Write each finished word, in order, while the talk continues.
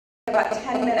about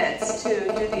 10 minutes to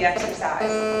do the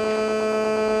exercise.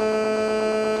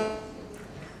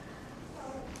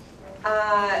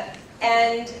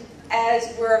 And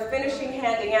as we're finishing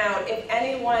handing out, if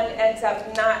anyone ends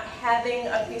up not having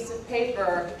a piece of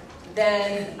paper,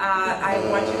 then I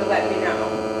want you to let me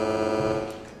know.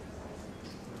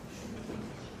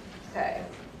 Okay.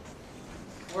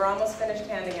 We're almost finished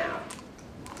handing out.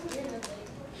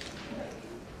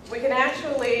 We can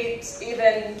actually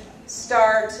even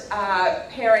start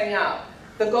pairing up.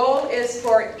 The goal is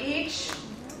for each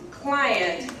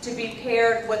client to be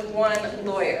paired with one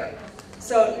lawyer.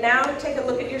 So now take a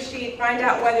look at your sheet, find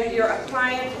out whether you're a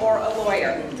client or a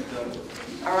lawyer.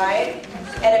 All right?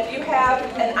 And if you have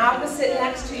an opposite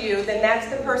next to you, then that's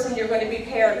the person you're going to be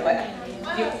paired with.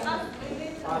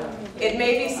 It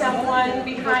may be someone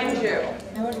behind you.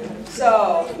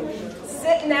 So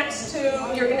sit next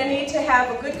to, you're going to need to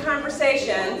have a good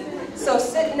conversation. So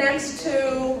sit next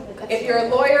to, if you're a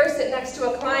lawyer, sit next to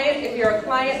a client. If you're a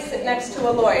client, sit next to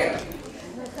a lawyer.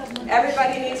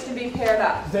 Everybody needs to be paired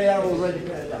up. They are already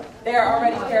paired up. They are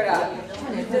already paired up.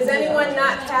 Does anyone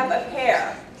not have a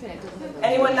pair?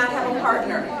 Anyone not have a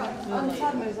partner?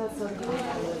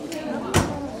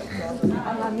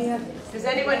 Does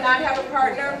anyone not have a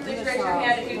partner? Please raise your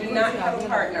hand if you do not have a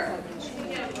partner.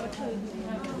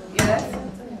 Yes?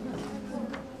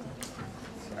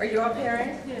 Are you all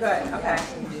pairing? Good, okay.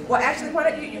 Well, actually, why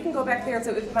don't you can go back there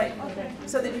so that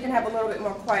you can have a little bit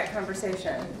more quiet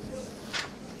conversation.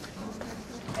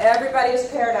 Everybody is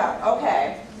paired up.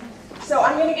 Okay. So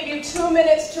I'm going to give you 2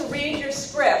 minutes to read your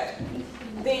script.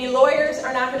 The lawyers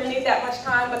are not going to need that much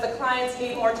time, but the clients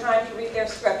need more time to read their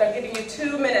script. I'm giving you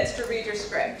 2 minutes to read your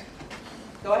script.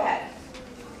 Go ahead.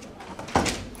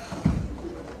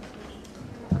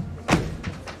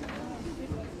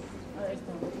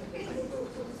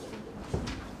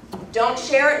 Don't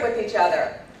share it with each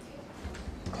other.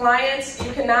 Clients,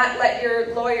 you cannot let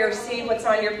your lawyer see what's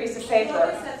on your piece of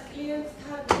paper.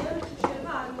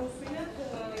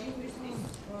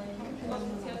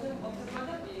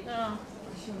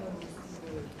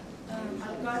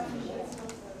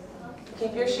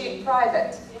 Keep your sheet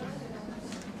private.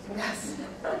 Yes.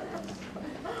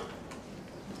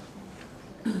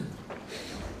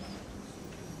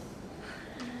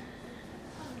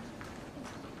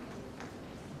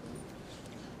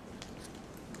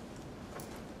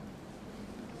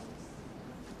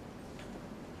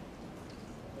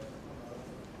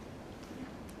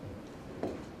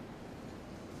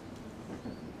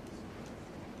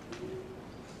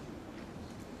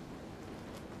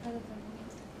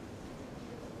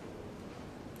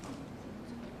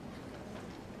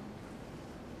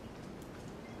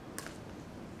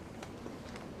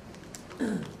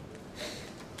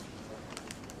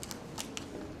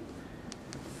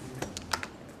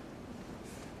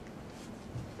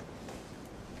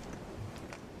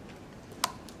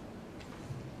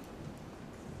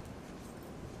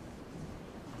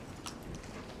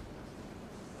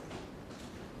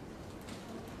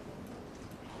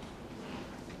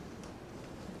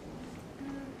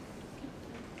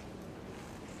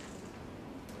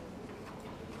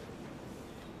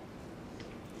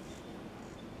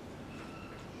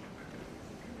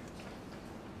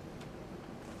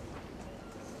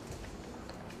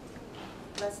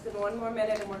 Less than 1 more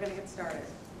minute and we're going to get started.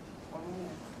 1 more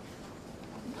minute.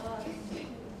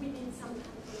 We need some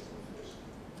conversation.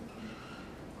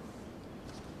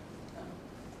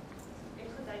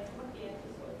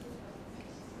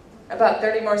 About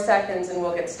 30 more seconds and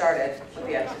we'll get started with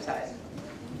the exercise.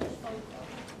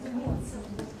 We need some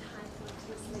time for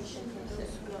translation for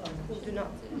those who do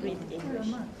not read English.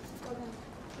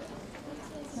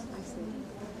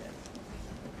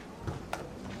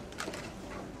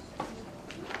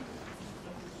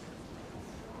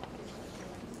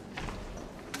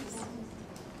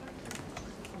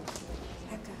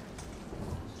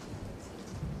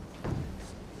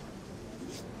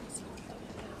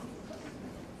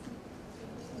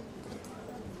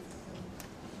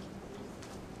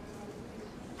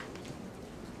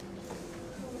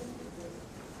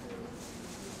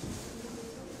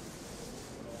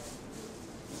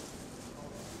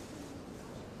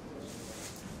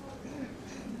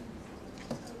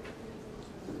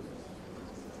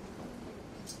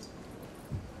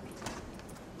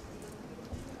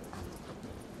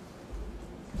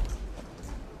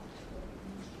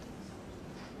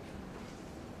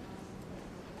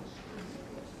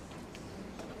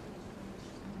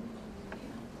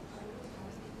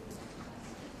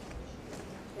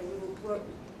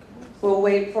 We'll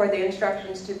wait for the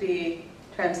instructions to be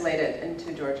translated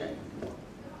into Georgian.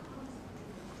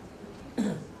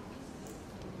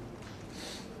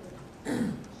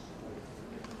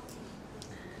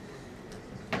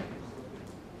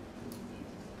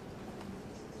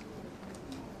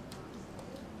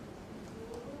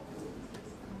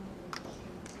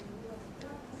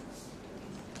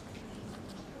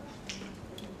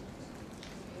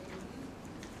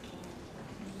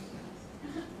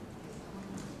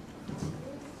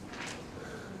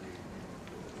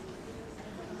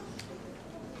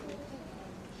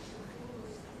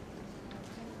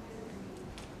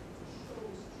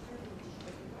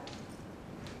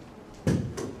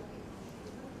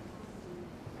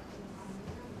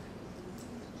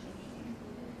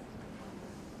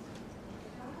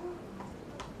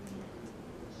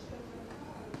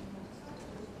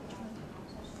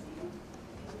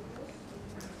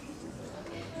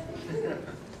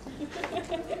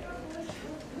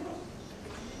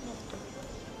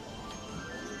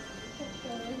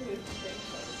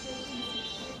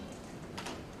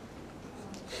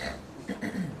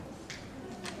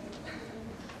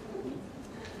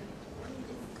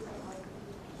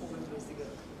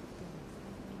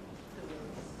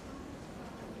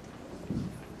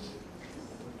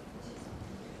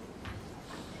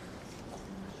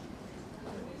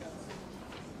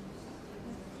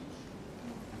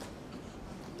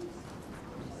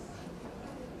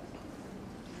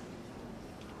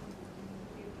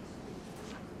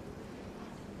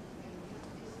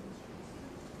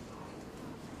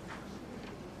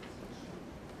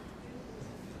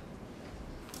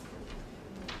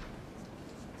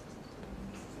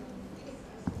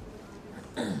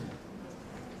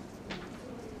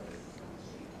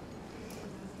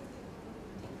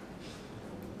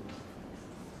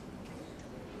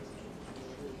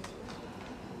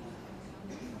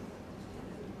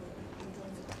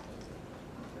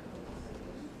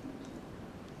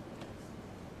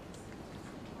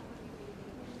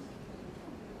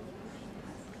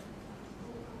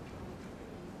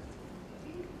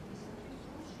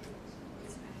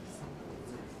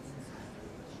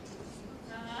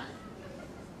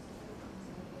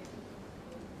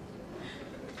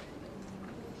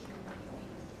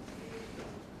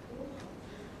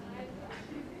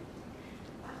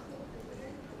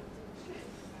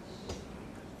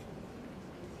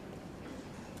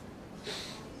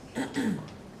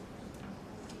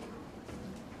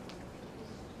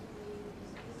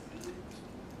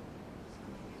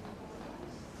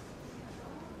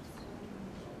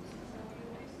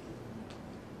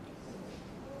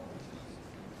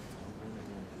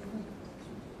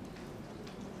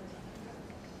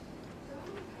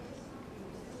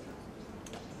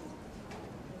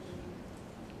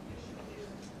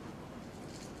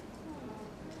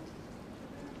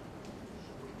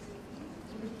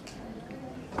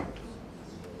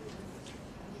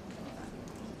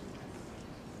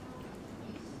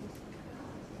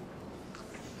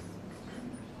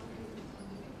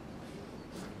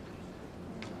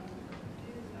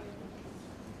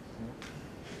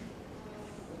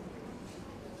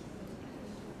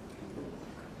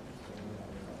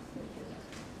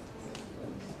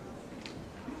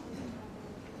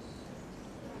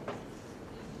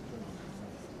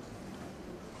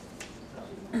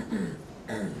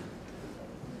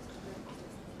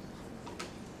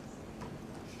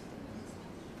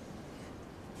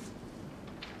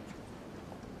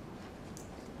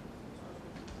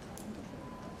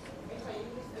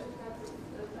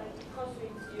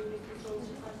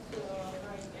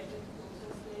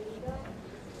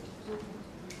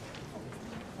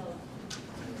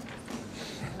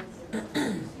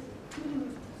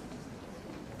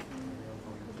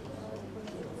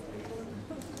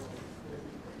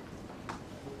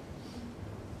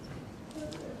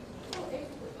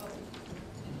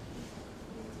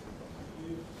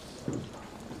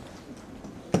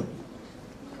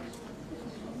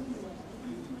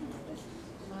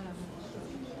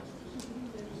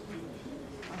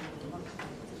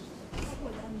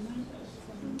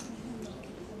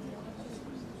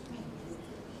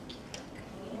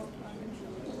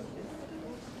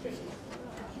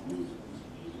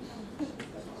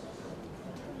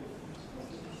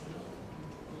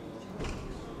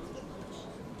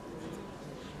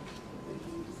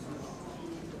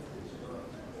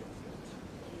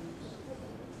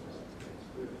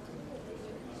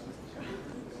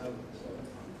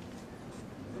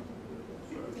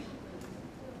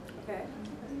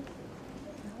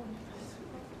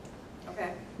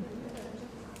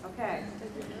 Okay.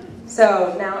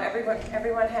 So now everyone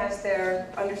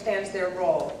understands their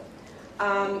role.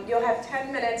 You'll have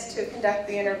 10 minutes to conduct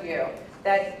the interview.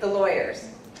 The lawyers,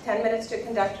 10 minutes to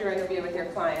conduct your interview with your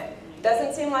client.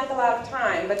 Doesn't seem like a lot of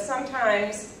time, but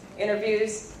sometimes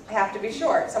Interviews have to be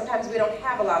short. Sometimes we don't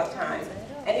have a lot of time.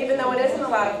 And even though it isn't a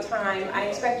lot of time, I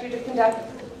expect you to conduct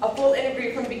a full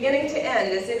interview from beginning to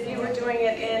end as if you were doing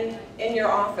it in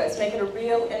your office. Make it a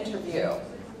real interview.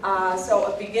 So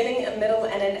a beginning, a middle,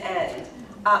 and an end.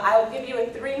 I will give you a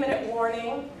 3-minute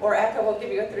warning, or Eka will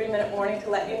give you a 3-minute warning to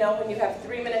let you know when you have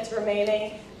 3 minutes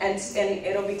remaining, and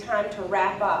it'll be time to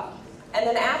wrap up. And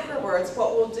then afterwards,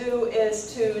 what we'll do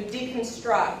is to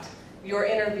deconstruct your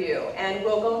interview, and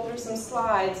we'll go through some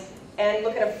slides and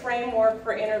look at a framework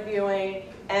for interviewing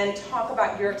and talk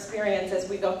about your experience as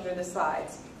we go through the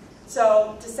slides.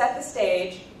 So to set the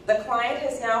stage, the client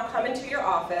has now come into your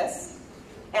office,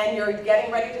 and you're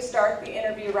getting ready to start the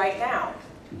interview right now.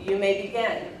 You may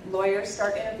begin. Lawyers,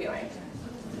 start interviewing.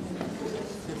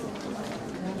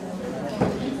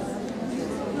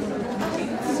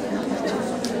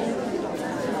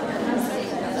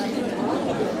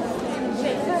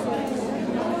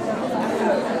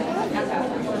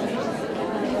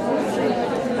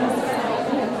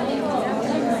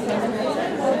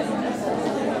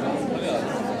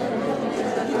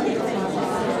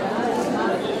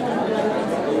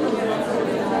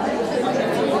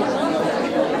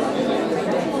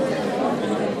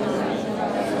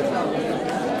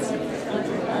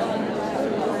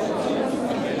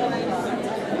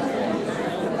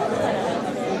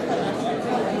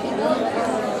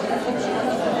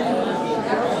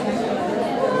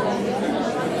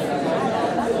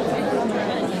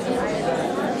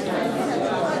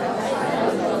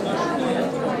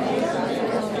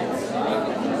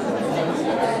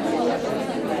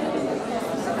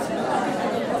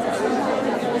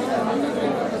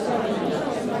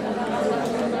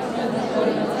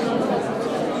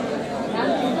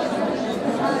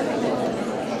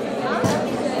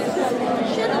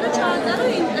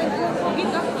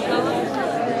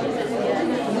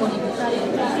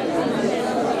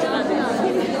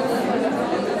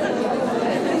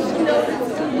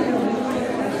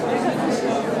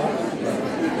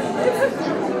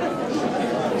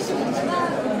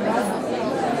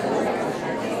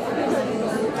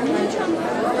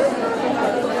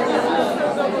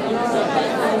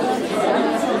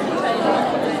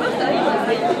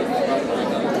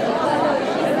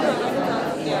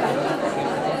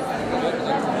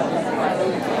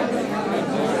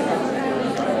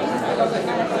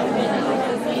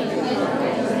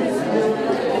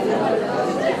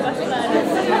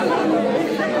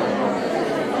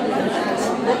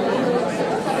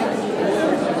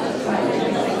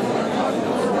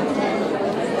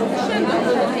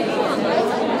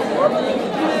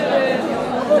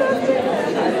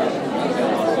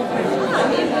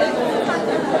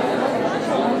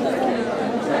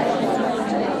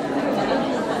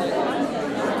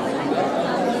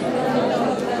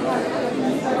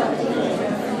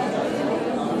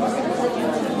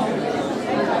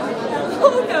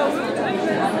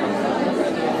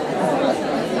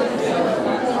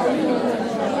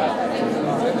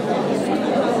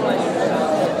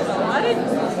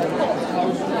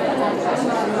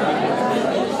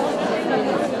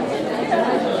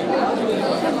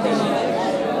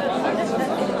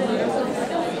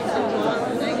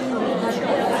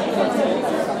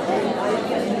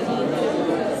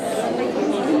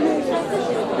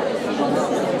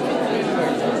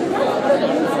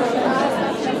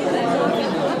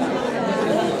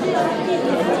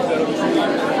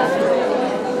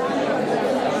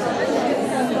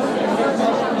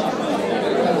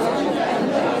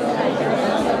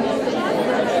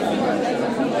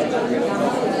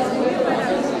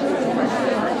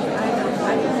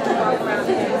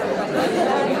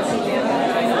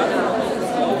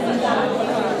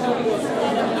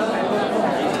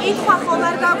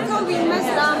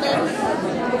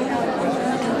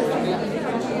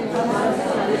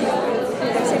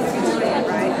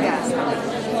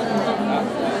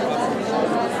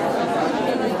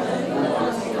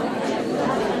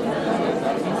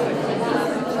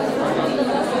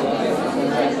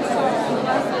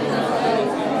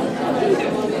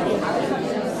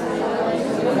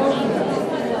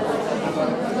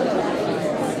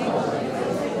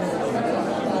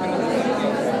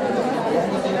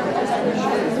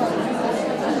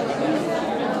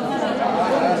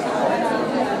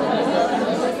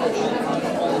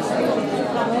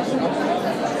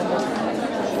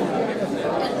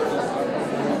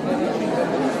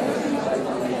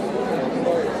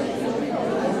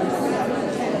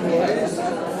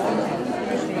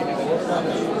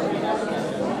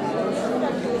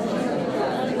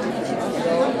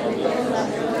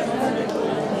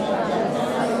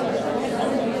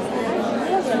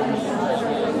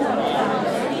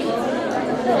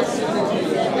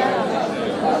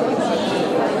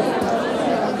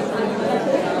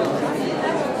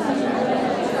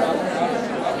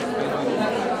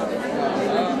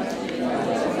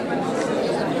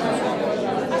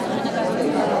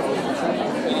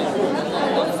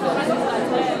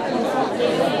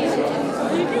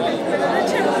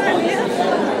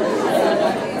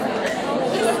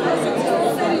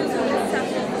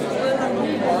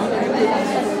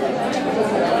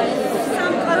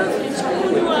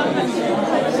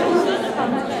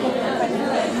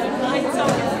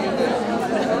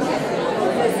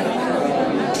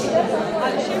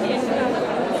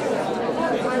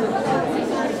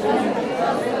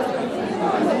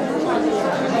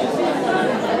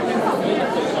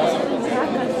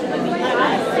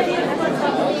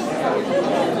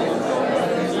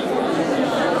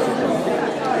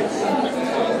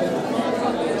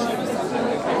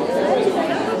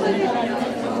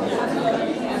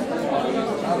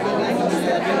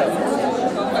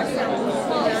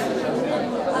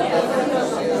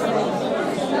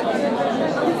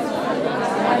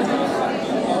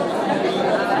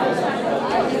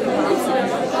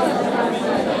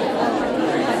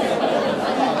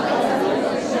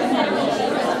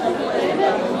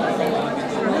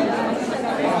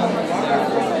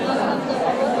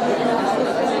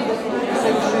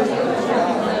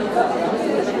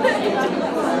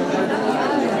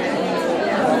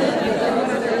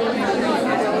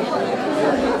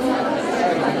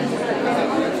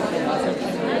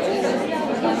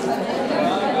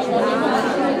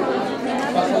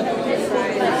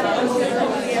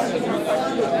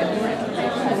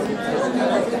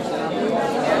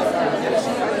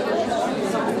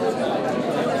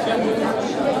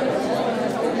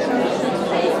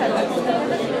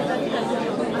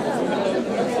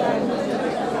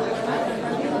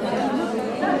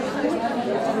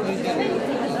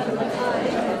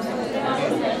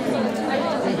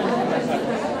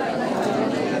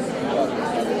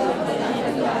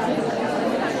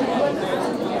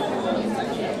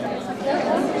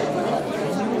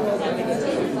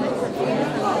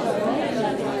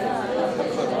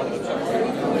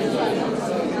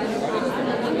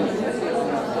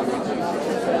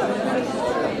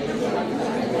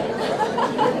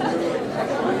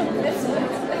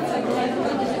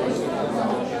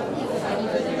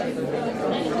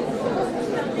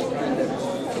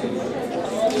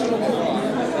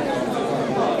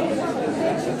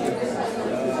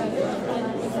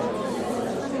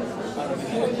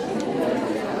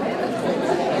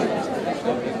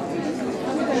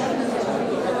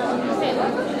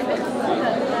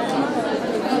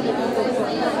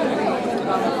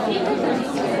 You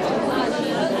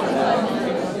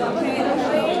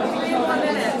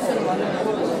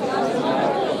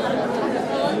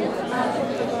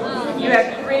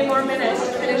have 3 more minutes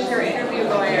to finish your interview,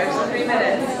 lawyers. 3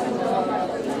 minutes.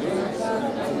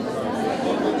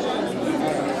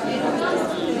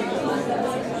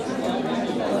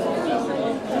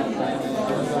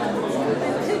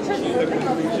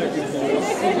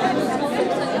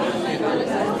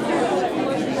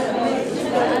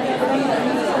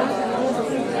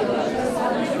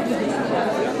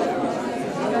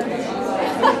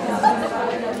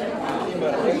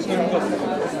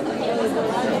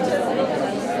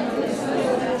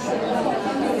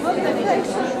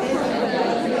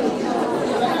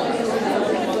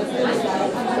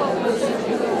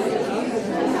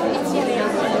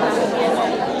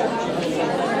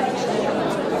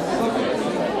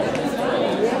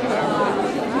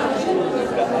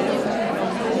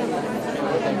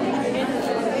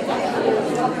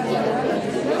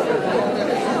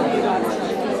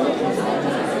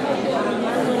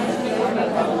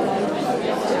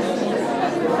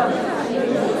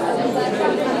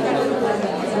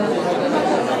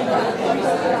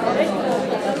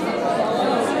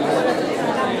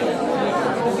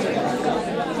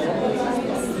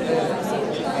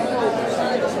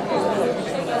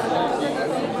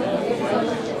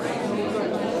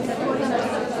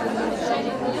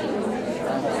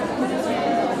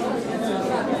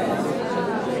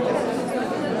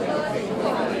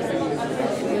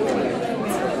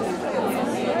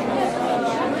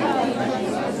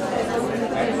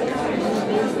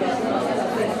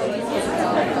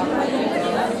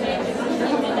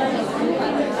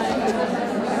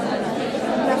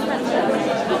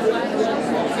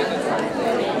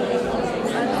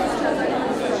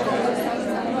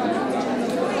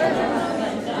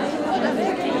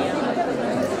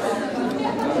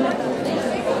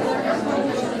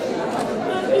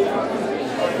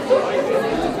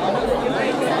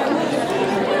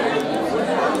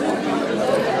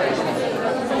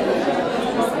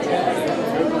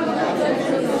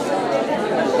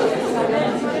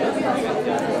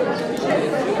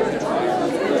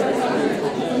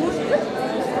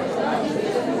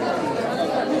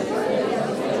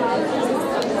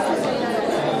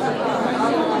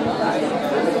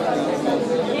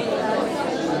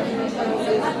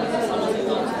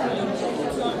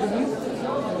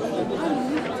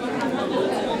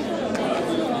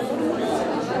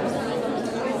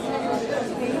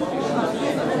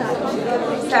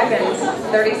 Seconds.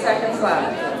 30 seconds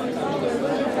left.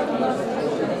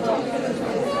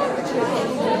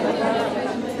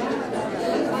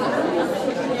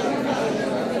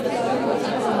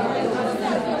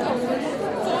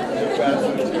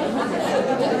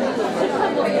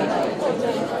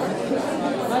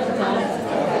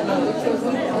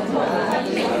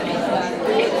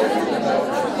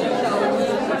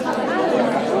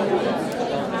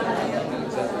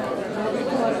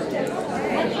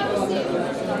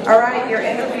 All right, your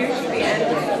interview should be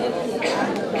ended.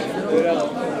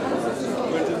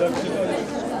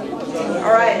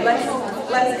 All right,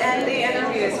 let's end the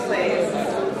interviews, please.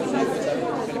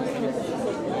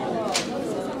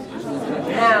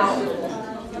 Now,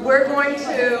 we're going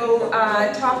to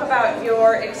talk about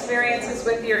your experiences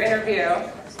with your interview.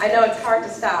 I know it's hard to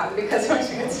stop because once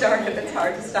you get started, it's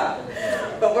hard to stop.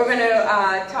 But we're going to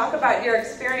talk about your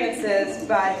experiences,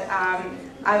 but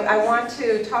I want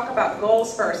to talk about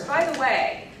goals first. By the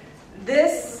way,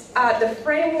 the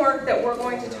framework that we're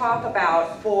going to talk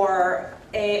about for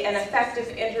an effective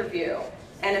interview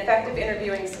and effective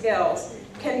interviewing skills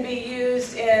can be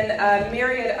used in a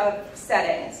myriad of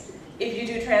settings. If you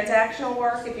do transactional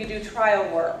work, if you do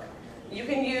trial work, you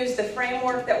can use the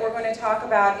framework that we're going to talk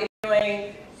about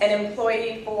interviewing an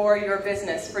employee for your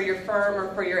business, for your firm,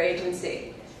 or for your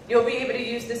agency. You'll be able to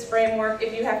use this framework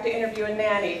if you have to interview a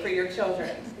nanny for your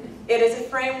children. It is a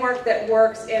framework that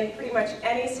works in pretty much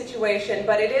any situation,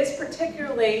 but it is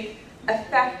particularly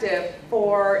effective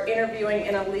for interviewing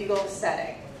in a legal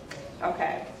setting.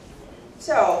 Okay.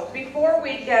 So, before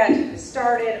we get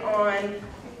started on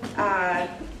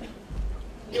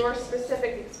your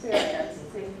specific experience,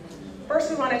 first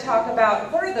we want to talk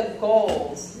about what are the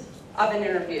goals of an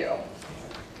interview.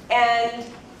 And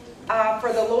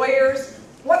for the lawyers,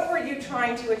 what were you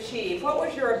trying to achieve? What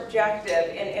was your objective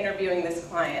in interviewing this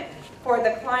client? For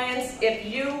the clients, if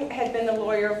you had been the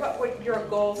lawyer, what would your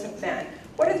goals have been?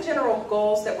 What are the general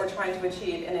goals that we're trying to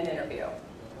achieve in an interview?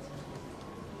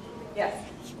 Yes?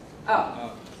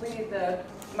 Oh, we need the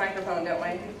microphone, don't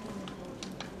we?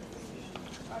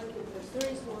 There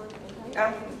is one.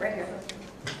 Right here.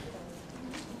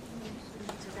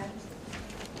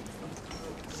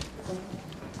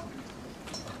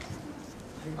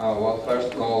 Well,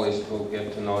 first goal is to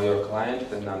get to know your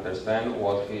client and understand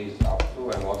what he's up to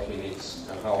and what he needs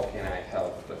and how can I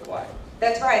help the client.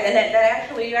 That's right, and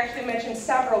you actually mentioned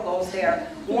several goals there.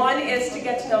 One is to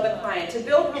get to know the client, to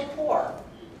build rapport,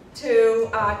 to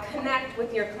connect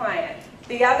with your client.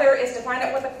 The other is to find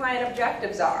out what the client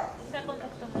objectives are.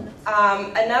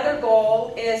 Another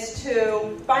goal is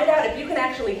to find out if you can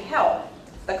actually help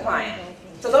the client.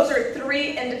 So those are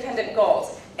 3 independent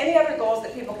goals. Any other goals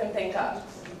that people can think of?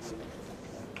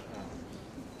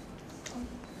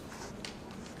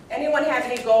 Anyone have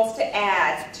any goals to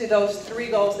add to those 3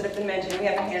 goals that have been mentioned? We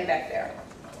have a hand back there.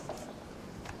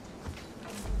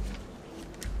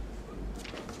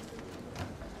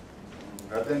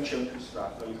 რადგან ჩემთვის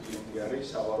ახალი კლიენტი არის,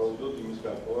 სავარაუდოდ იმის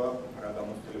გარკვევა რა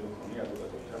გამოცდილება ქონია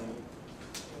ადვოკატებთან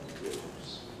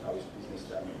თავის ბიზნეს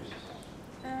წამების.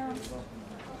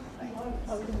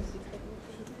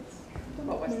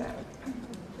 What was that?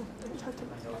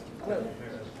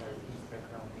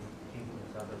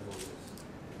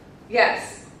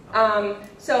 Yes.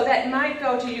 So that might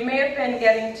go to, you may have been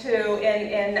getting to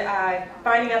in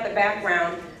finding out the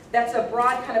background. That's a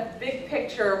broad kind of big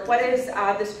picture, what is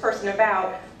this person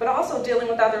about, but also dealing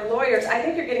with other lawyers. I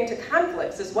think you're getting to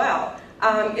conflicts as well.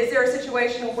 Is there a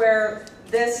situation where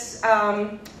this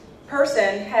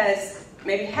person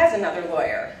maybe has another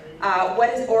lawyer,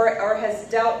 or has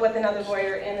dealt with another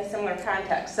lawyer in a similar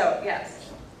context? So, yes.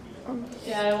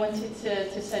 Yeah, I wanted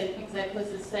to say exactly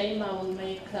the same. I will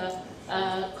make a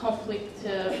conflict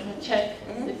check.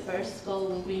 Mm-hmm. The first goal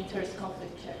will be interest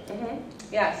conflict check. Mm-hmm.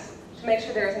 Yes, to make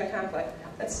sure there isn't a conflict.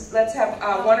 Let's have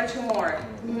 1 or 2 more.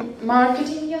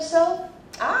 Marketing yourself.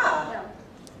 Yeah.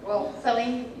 Well,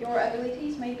 selling your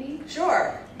abilities, maybe.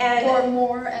 Sure. And or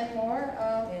more and more.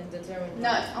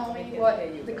 Not only what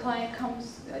the client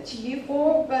comes to you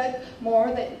for, but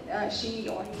more that she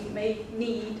or he may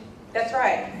need. That's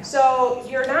right. So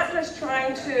you're not just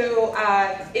trying to,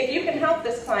 if you can help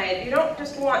this client, you don't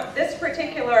just want this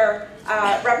particular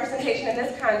representation in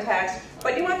this context,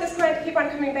 but you want this client to keep on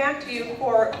coming back to you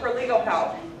for legal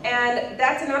help. And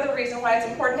that's another reason why it's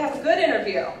important to have a good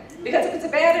interview. Because if it's a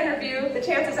bad interview, the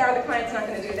chances are the client's not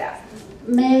going to do that.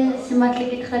 სიმართლე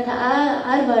გითხრათ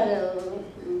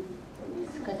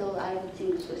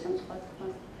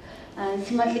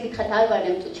არ ვარ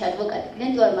ემწუჩი ადვოკატი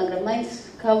კლიენტი ვარ, მაგრამ მაინც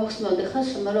გავუხსნოდი ხას,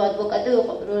 რომ ადვოკატი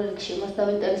ვიყო პირველ რიგში, მას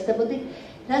დავინტერესდებოდი,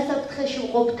 რა საფრთხეში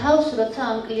ვყოფ თავს, როცა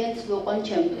ამ კლიენტს ვიყვან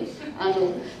ჩემთვის. ანუ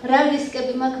რა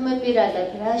რისკები მაქვს მე პირადად,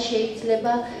 რა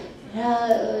შეიძლება,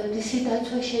 რისი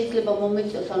დაცვა შეიძლება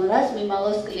მომეწოს, ანუ რას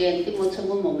მიმალავს კლიენტი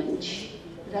მოცემულ მომენტში.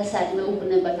 რას არ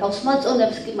მეუბნება თავს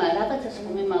მაწონებს კი, მაგრამ რაღაცას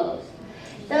მომიმალავს.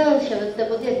 და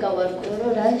შევეცდებოდი ეგ გავარკვიო,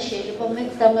 რომ რა შეიძლება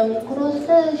მეც დამემუქროს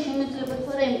და შემიძლია თუ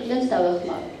არა იმ კლიენტს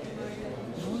დავეხმარო.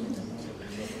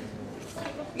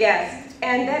 Yes,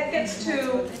 and that gets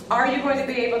to, are you going to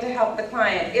be able to help the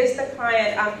client? Is the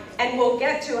client, and we'll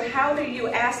get to how do you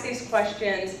ask these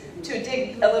questions to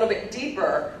dig a little bit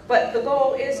deeper, but the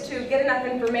goal is to get enough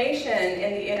information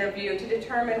in the interview to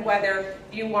determine whether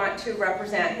you want to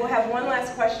represent. We'll have one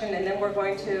last question and then we're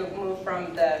going to move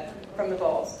from the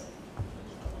goals.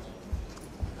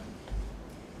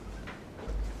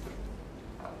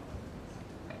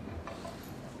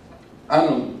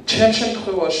 ანუ ჩემ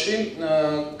შემთხვევაში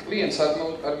კლიენტს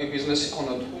საკმაოდ კარგი ბიზნესი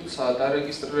ქონდა, თუმცა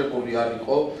დარეგისტრირებული არ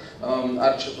იყო,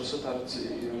 არ შეფოსოთ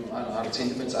არც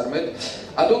ინდივიდუალურად.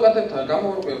 ადვოკატებთან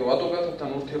გამოვაკვირე, რომ ადვოკატებთან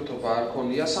ურთიერთობა არ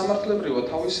ქონია, სამართლებრივად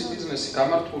თავისი ბიზნესი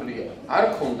გამართული არ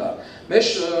ქონდა. მე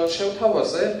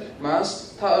შევთავაზე მას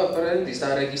ბრენდის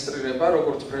დარეგისტრირება,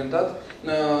 როგორც ბრენდად,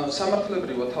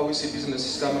 სამართლებრივად თავისი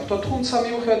ბიზნესის გამართვა, თუმცა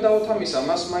მიუხედავად ამისა,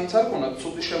 მას მაინც არ ქონდა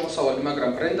ცუდი შემოსავალი,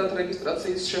 მაგრამ ბრენდად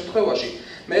რეგისტრაციის შემთხვევაში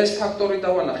მე ეს ფაქტორი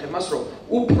დავანახე მას, რომ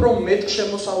უფრო მეტ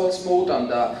შემოსავალს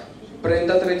მოუტანდა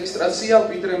ბრენდად რეგისტრაცია,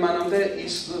 ვიდრე მანამდე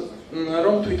ის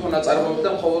რომ თვითონ აწარმოებდა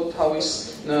მხოლოდ თავის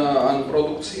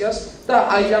პროდუქციას და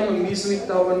აი ამ მიზნით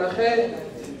დავანახე.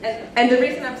 And the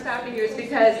reason I'm stopping you is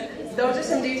because those are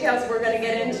some details we're going to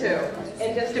get into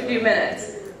in just a few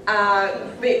minutes.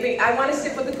 I want to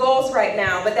stick with the goals right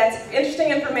now, but that's interesting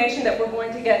information that we're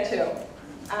going to get to.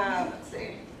 Let's see.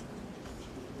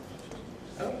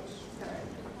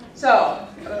 So,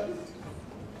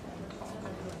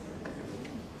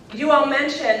 you all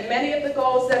mentioned many of the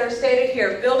goals that are stated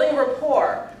here. Building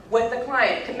rapport with the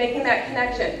client, making that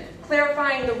connection,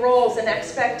 clarifying the roles and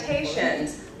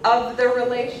expectations of the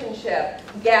relationship,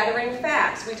 gathering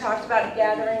facts. We talked about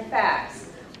gathering facts.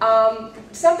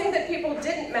 Something that people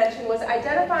didn't mention was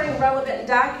identifying relevant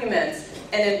documents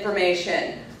and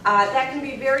information. That can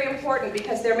be very important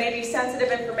because there may be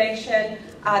sensitive information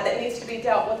that needs to be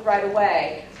dealt with right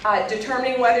away.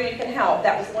 Determining whether you can help,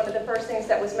 that was one of the first things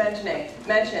that was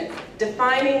mentioned.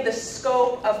 Defining the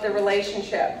scope of the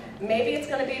relationship. Maybe it's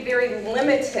going to be very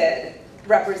limited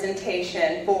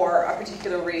representation for a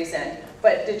particular reason,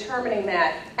 but determining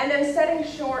that. And then setting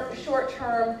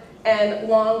short-term and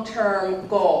long-term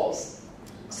goals.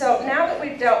 So now that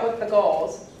we've dealt with the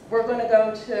goals, we're going to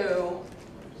go to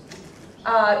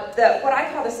what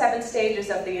I call the 7 stages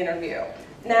of the interview.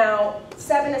 Now,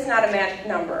 7 is not a magic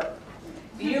number.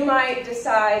 You might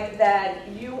decide that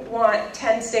you want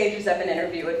 10 stages of an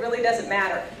interview. It really doesn't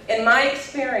matter. In my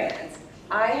experience,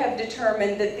 I have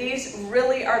determined that these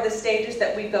really are the stages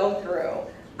that we go through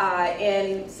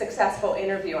in successful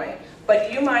interviewing.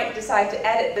 But you might decide to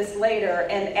edit this later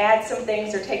and add some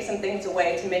things or take some things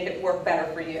away to make it work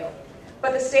better for you.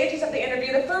 But the stages of the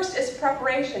interview, the first is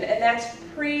preparation, and that's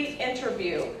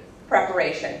pre-interview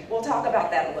preparation. We'll talk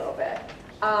about that a little bit.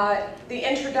 The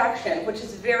introduction, which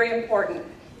is very important.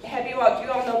 Do you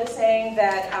all know the saying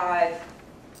that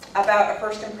about a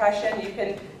first impression? You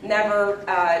can never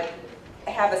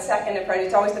have a second impression.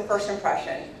 It's always the first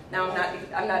impression. Now,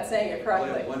 I'm not saying it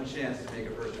correctly. One chance to make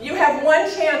a first impression. You have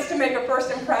one chance to make a first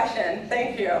impression.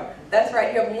 Thank you. That's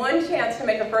right. You have one chance to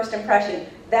make a first impression.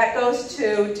 That goes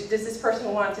to, does this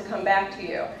person want to come back to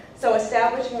you? So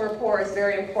establishing rapport is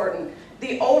very important.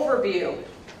 The overview.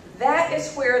 That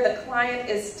is where the client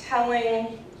is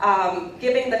telling,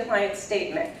 giving the client's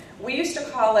statement. We used to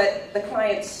call it the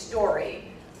client's story.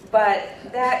 But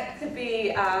that could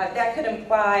be, that could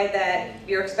imply that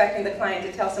you're expecting the client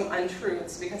to tell some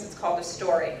untruths because it's called a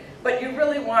story. But you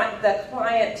really want the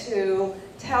client to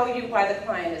tell you why the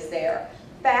client is there.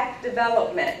 Fact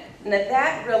development. And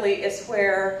that really is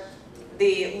where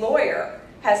the lawyer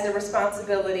has the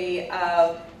responsibility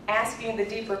of asking the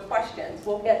deeper questions.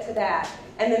 We'll get to that.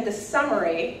 And then the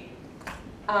summary,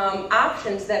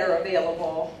 options that are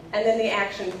available, and then the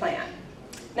action plan.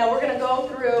 Now we're going to go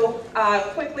through,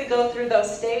 quickly go through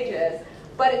those stages,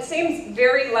 but it seems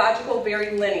very logical,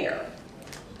 very linear.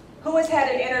 Who has had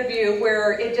an interview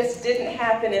where it just didn't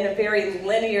happen in a very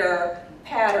linear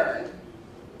pattern?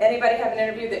 Anybody have an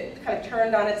interview that kind of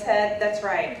turned on its head? That's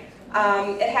right.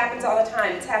 It happens all the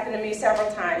time. It's happened to me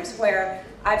several times where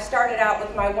I've started out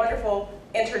with my wonderful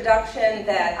introduction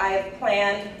that I have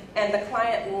planned, and the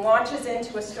client launches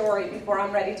into a story before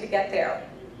I'm ready to get there.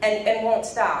 And won't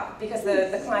stop because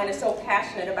the client is so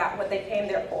passionate about what they came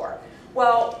there for.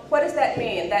 Well, what does that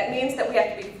mean? That means that we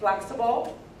have to be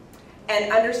flexible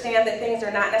and understand that things are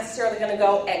not necessarily going to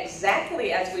go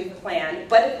exactly as we've planned,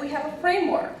 but if we have a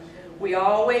framework, we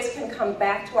always can come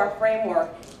back to our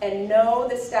framework and know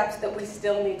the steps that we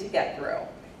still need to get through.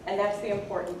 And that's the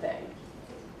important thing.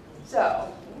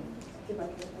 So, here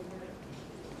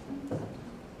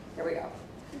we go.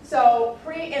 So,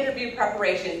 pre-interview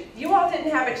preparation. You all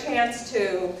didn't have a chance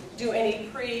to do any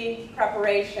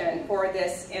pre-preparation for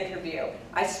this interview.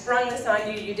 I sprung this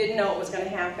on you. You didn't know it was going to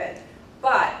happen.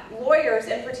 But lawyers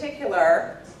in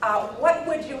particular, what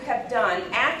would you have done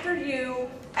after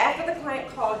the client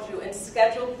called you and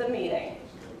scheduled the meeting,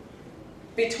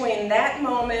 between that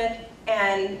moment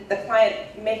and the client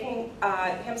making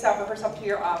himself or herself to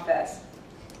your office?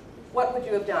 What would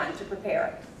you have done to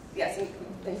prepare? Yes, thank you.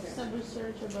 Some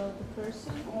research about the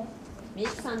person. Make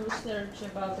some research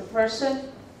about the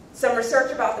person. Some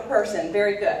research about the person.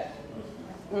 Very good.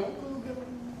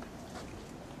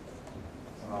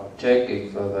 Check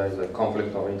if there is a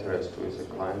conflict of interest with the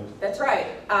client. That's right.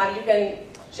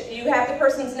 You have the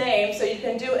person's name, so you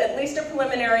can do at least a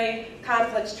preliminary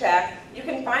conflicts check. You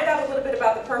can find out a little bit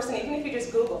about the person, even if you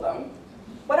just Google them.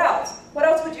 What else? What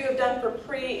else would you have done for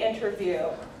pre-interview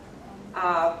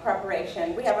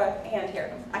preparation? We have a hand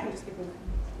here. I can just give you.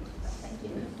 Thank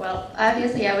you. Well,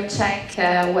 obviously, I would check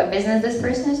what business this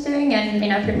person is doing,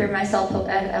 and prepare myself a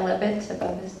little bit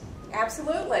about this.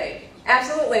 Absolutely.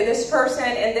 Absolutely. This person,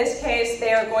 in this case,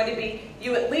 they are going to be,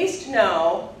 you at least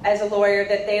know, as a lawyer,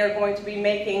 that they are going to be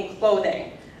making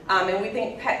clothing. And we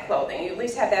think pet clothing. You at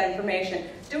least have that information.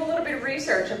 Do a little bit of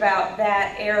research about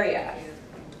that area.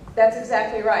 That's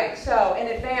exactly right. So, in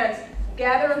advance,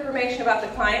 gather information about the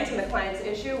clients and the client's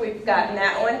issue. We've gotten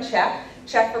that one. Check.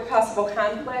 Check for possible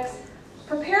conflicts.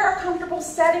 Prepare a comfortable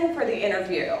setting for the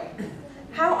interview.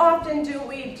 How often do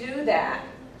we do that?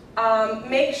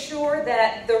 Make sure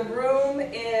that the room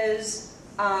is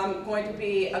going to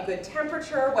be a good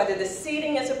temperature, whether the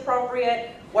seating is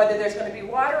appropriate, whether there's going to be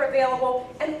water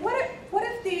available, and what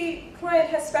if the client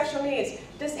has special needs?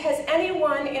 Has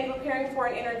anyone in preparing for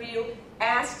an interview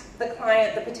asked the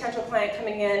client, the potential client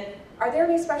coming in, are there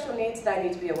any special needs that I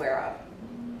need to be aware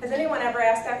of? Has anyone ever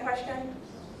asked that question?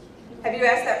 Have you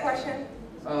asked that question?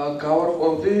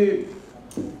 გავარკვევდი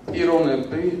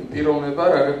პიროვნება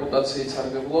რა რეპუტაციით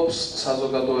სარგებლობს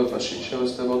საზოგადოებაში.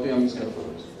 შევეცდებოდი ამის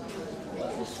გარკვევას.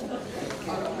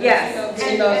 Yes,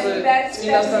 and that's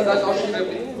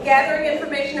gathering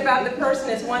information about the person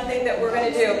is one thing that we're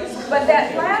going to do. But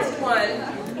that last one,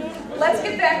 let's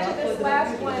get back to this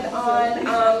last one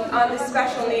on the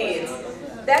special needs.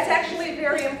 That's actually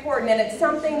very important, and it's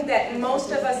something that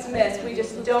most of us miss. We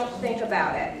just don't think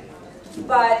about it.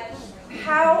 But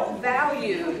how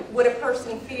valued would a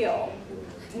person feel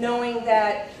knowing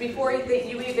that before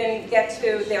you even get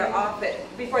to their office,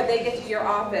 before they get to your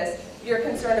office, you're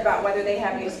concerned about whether they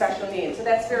have any special needs? So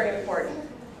that's very important.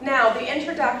 Now, the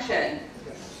introduction.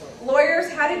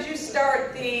 Lawyers, how did you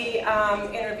start the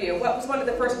interview? What was one of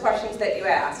the first questions that you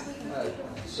asked?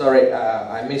 Sorry,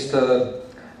 I missed the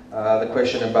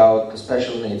question about the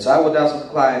special needs. I would ask the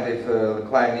client if the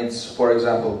client needs, for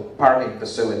example, parking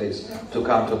facilities to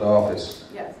come to the office.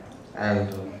 Yes. And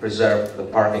preserve the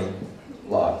parking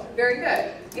lot. Very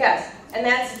good. Yes. And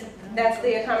that's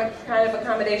the kind of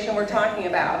accommodation we're talking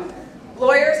about.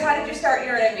 Lawyers, how did you start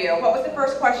your interview? What was the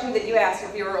first question that you asked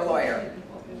if you were a lawyer?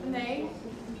 Name.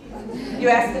 You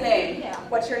asked the name? Yeah.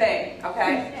 What's your name?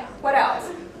 Okay. Yeah. What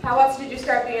else? How else did you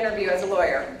start the interview as a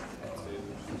lawyer?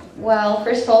 Well,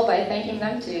 first of all, by thanking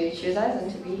them to choose us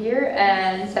and to be here,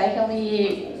 and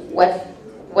secondly, what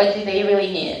do they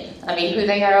really need? I mean, who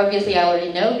they are, obviously, I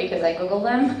already know because I Googled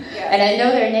them, Yes. and I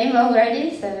know their name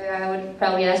already, so I would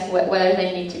probably ask whether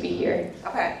they need to be here.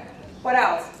 Okay. What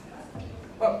else?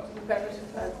 Well, we've got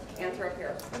an answer up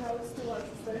here.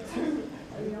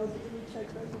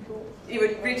 You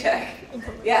would recheck.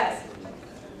 Yes.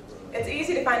 It's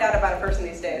easy to find out about a person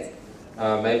these days.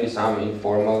 Maybe some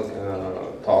informal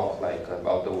talk, like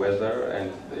about the weather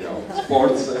and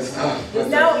sports and stuff.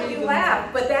 No, you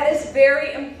laugh, but that is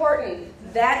very important.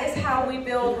 That is how we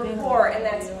build rapport, and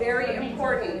that's very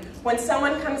important. When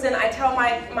someone comes in, I tell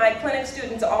my clinic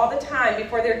students all the time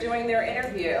before they're doing their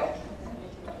interview,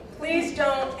 please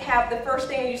don't have the first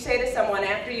thing you say to someone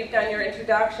after you've done your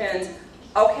introductions,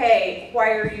 okay,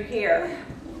 why are you here?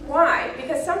 Why?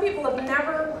 Because some people have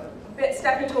never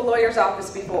stepped into a lawyer's office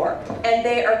before, and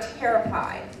they are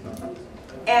terrified,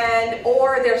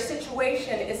 or their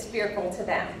situation is fearful to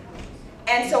them.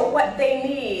 And so what they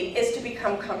need is to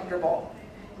become comfortable.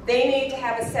 They need to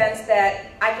have a sense that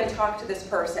I can talk to this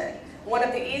person. One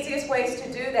of the easiest ways to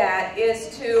do that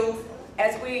is to,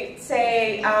 as we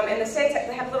say in the States,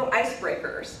 they have little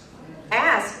icebreakers.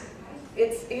 Ask,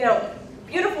 it's,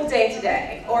 beautiful day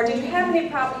today, or did you have any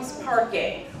problems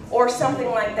parking, or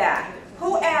something like that.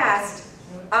 Who asked,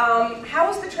 how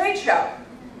was the trade show?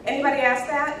 Anybody asked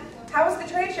that? How was the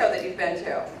trade show that you've been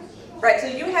to? Right, so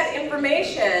you had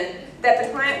information that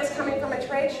the client was coming from a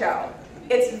trade show.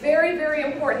 It's very, very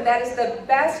important. That is the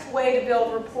best way to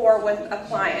build rapport with a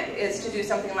client, is to do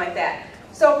something like that.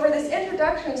 So for this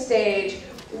introduction stage,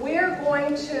 we're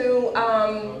going to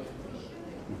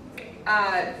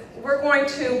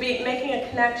be making a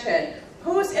connection.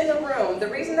 Who's in the room? The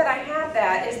reason that I have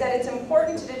that is that it's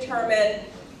important to determine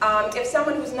if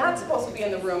someone who's not supposed to be in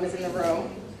the room is in the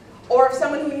room, or if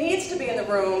someone who needs to be in the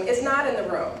room is not in the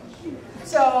room.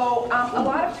 So a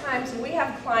lot of times we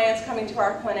have clients coming to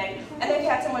our clinic and they've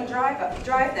had someone drive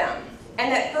them,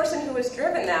 and that person who has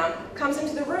driven them comes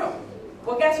into the room.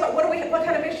 Well, guess what? What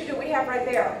kind of issue do we have right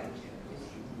there?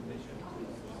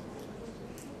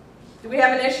 Do we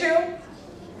have an issue?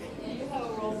 You have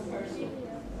a role person.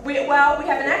 We have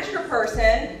an extra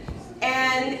person,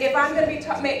 and if I'm going to be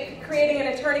creating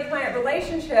an attorney-client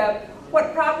relationship,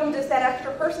 what problem does that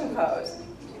extra person pose?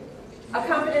 A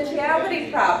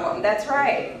confidentiality problem, that's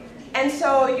right. And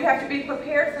so you have to be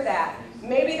prepared for that.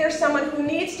 Maybe there's someone who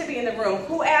needs to be in the room.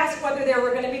 Who asked whether there were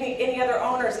going to be any other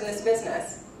owners in this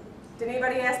business? Did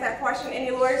anybody ask that question? Any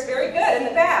lawyers? Very good, in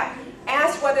the back.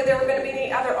 Asked whether there were going to be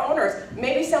any other owners.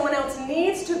 Maybe someone else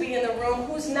needs to be in the room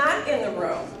who's not in the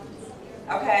room.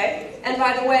 Okay? And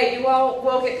by the way, you all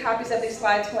will get copies of these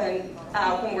slides when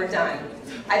we're done.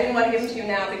 I didn't want to give them to you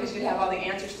now because you'd have all the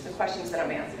answers to the questions that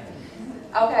I'm answering.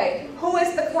 Okay, who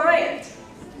is the client?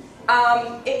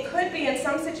 It could be in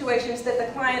some situations that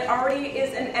the client already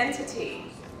is an entity.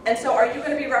 And so are you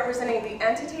going to be representing the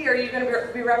entity, or are you going to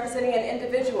be representing an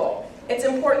individual? It's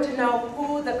important to know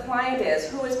who the client is,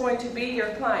 who is going to be your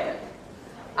client.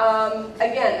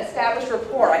 Again, establish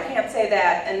rapport. I can't say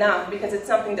that enough because it's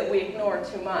something that we ignore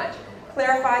too much.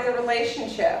 Clarify the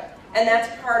relationship. And that's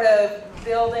part of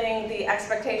building the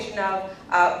expectation of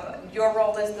your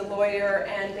role as the lawyer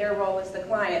and their role as the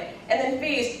client. And then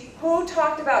fees. Who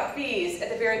talked about fees at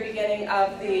the very beginning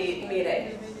of the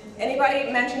meeting?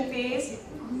 Anybody mention fees?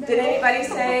 Did anybody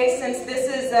say, since this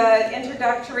is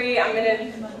introductory, I'm going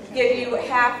to give you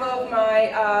half of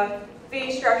my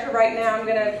fee structure right now. I'm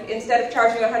going to, instead of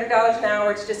charging $100 an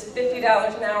hour, it's just $50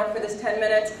 an hour for this 10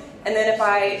 minutes. And then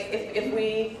if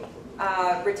we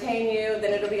retain you,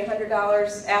 then it'll be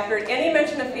 $100 after. Any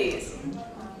mention of fees?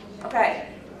 Okay.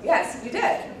 Yes, you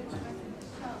did.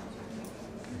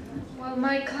 Well,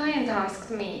 my client asked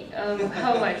me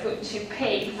how much would she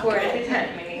pay for the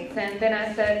 10 minutes, and then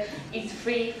I said it's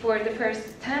free for the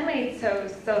first 10 minutes,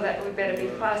 so that we better be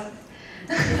fast.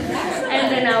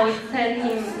 And then I would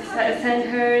send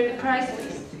her the price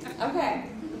list. Okay.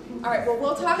 All right, well,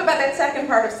 we'll talk about that second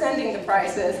part of sending the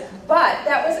prices, but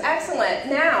that was excellent.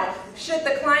 Now, should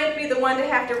the client be the one to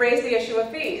have to raise the issue of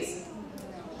fees?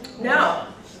 No.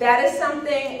 That is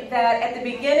something that at the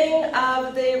beginning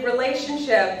of the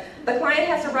relationship, the client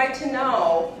has a right to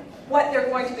know what they're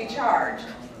going to be charged.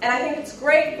 And I think it's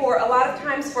great for a lot of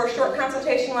times for a short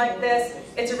consultation like this,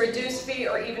 it's a reduced fee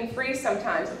or even free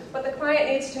sometimes. But the client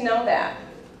needs to know that.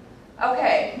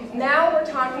 Okay, now we're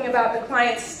talking about the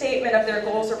client's statement of their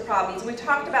goals or problems. We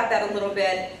talked about that a little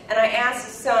bit, and I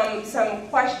asked some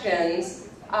questions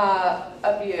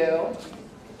of you.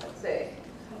 Let's see.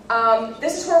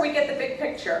 This is where we get the big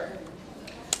picture.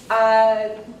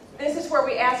 This is where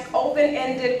we ask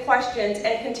open-ended questions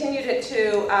and continue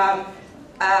to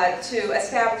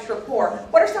establish rapport.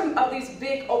 What are some of these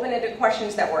big open-ended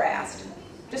questions that were asked?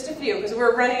 Just a few, because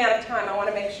we're running out of time. I want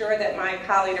to make sure that my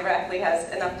colleague directly has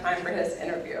enough time for his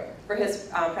interview, for his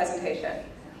presentation.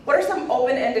 What are some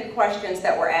open-ended questions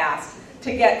that were asked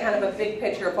to get kind of a big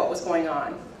picture of what was going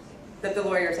on that the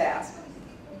lawyers asked?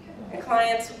 And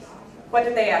clients, what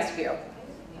did they ask you?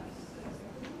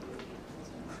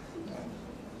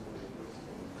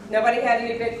 Nobody had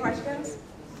any big questions?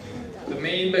 The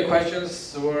main big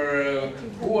questions were,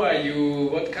 who are you,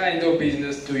 what kind of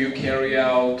business do you carry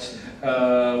out,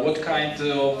 what kind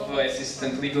of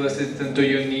legal assistant do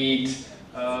you need,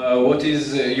 what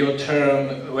is your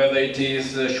term, whether it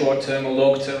is a short-term or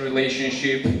long-term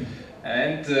relationship,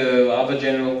 and other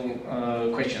general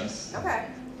questions. Okay.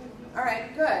 All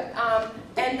right, good.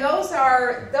 And those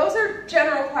are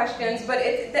general questions, but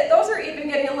those are even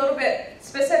getting a little bit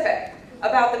specific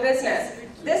about the business.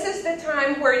 This is the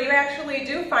time where you actually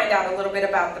do find out a little bit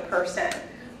about the person.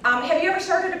 Have you ever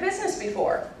started a business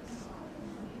before?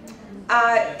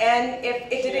 And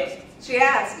if it didn't, she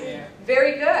asked. Yeah.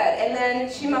 Very good. And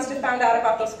then she must have found out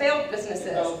about those failed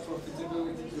businesses.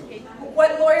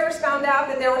 What lawyers found out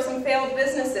that there were some failed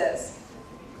businesses?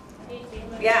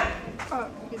 Yeah.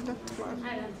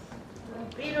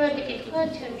 პირველი კითხვა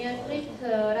ჩემი აზრით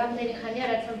რამდენი ხანია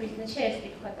რაც ამ ბიზნესში ეს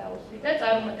კითხვა დაუსვი და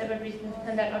წარმატებელ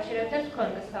ბიზნესთან დაკავშირებით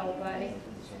ჰქონდა საუბარი.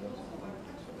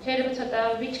 შეიძლება ცოტა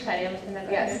ვიჩქარი ამასთან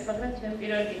დაკავშირებით, მაგრამ ჩემი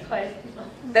პირველი კითხვა ეს იყო.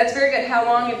 That's very good. How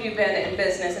long have you been in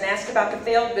business? And ask about the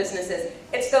failed businesses.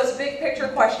 It's those big picture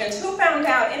questions. Who found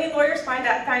out? Any lawyers find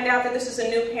out that this is a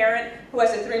new parent who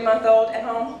has a 3-month-old at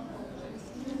home?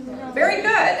 Very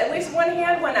good. At least one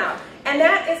hand went up. And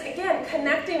that is, again,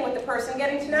 connecting with the person,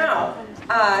 getting to know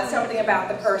something about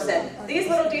the person. These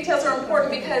little details are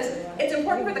important because it's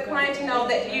important for the client to know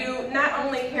that you not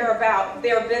only care about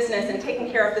their business and taking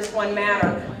care of this one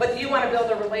matter, but you want to build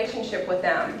a relationship with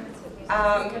them.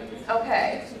 Okay,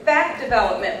 fact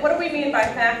development. What do we mean by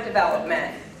fact development?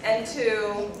 And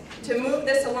to move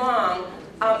this along,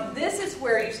 this is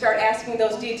where you start asking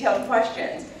those detailed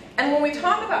questions. And when we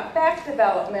talk about fact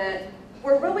development,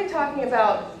 we're really talking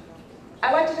about,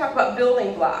 I like to talk about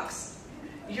building blocks.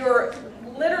 You're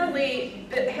literally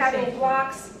having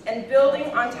blocks and building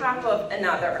on top of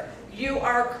another. You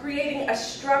are creating a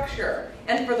structure.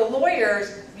 And for the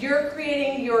lawyers, you're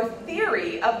creating your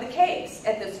theory of the case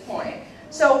at this point.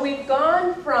 So we've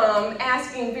gone from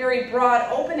asking very broad,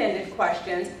 open-ended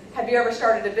questions, have you ever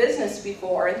started a business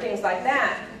before, and things like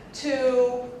that, to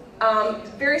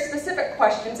very specific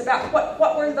questions about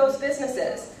what were those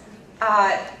businesses?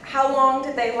 How long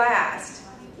did they last?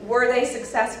 Were they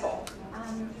successful?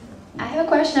 I have a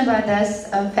question about this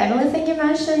family thing you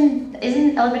mentioned.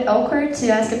 Isn't it a little bit awkward to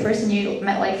ask a person you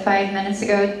met like 5 minutes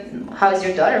ago, how's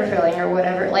your daughter feeling or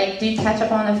whatever? Like, do you catch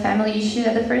up on a family issue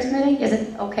at the first meeting? Is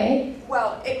it okay?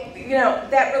 Well,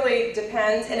 that really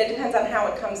depends, and it depends on how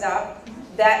it comes up.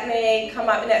 That may come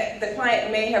up, and the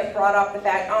client may have brought up the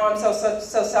fact, oh, I'm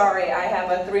so sorry, I have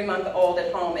a 3-month-old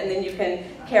at home, and then you can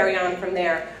carry on from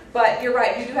there. But you're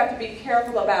right, you do have to be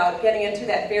careful about getting into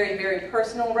that very, very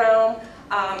personal realm.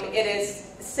 It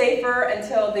is safer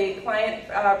until the client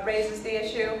raises the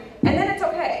issue, and then it's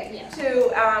okay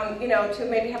to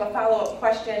maybe have a follow-up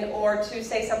question or to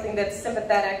say something that's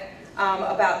sympathetic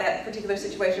about that particular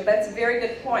situation. But it's a very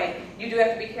good point. You do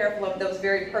have to be careful of those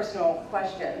very personal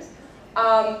questions.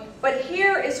 But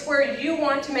here is where you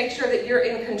want to make sure that you're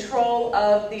in control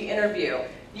of the interview.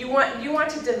 You want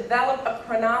to develop a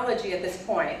chronology at this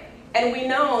point. And we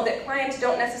know that clients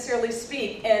don't necessarily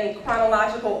speak in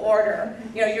chronological order.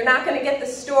 You know, you're not going to get the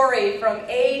story from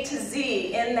A to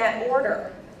Z in that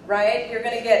order, right? You're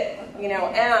going to get, you know,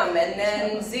 M and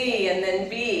then Z and then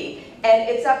B. And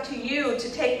it's up to you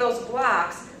to take those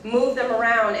blocks, move them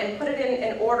around, and put it in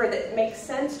an order that makes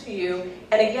sense to you.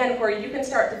 And again, where you can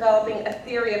start developing a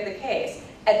theory of the case.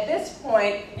 At this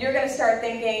point, you're going to start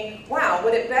thinking, wow,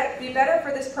 would it be better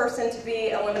for this person to be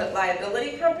a limited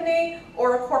liability company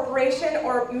or a corporation,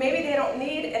 or maybe they don't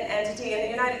need an entity. In the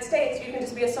United States, you can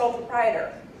just be a sole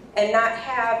proprietor and not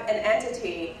have an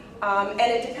entity, and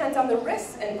it depends on the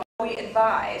risks involved. We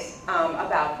advise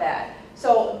about that.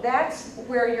 So that's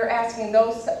where you're asking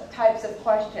those types of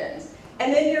questions.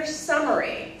 And then your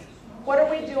summary. What are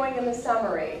we doing in the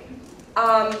summary?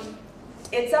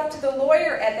 It's up to the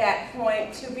lawyer at that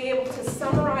point to be able to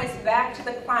summarize back to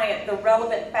the client the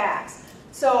relevant facts.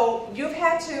 So you've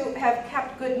had to have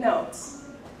kept good notes.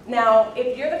 Now,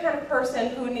 if you're the kind of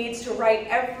person who needs to write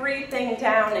everything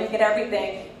down and get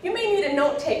everything, you may need a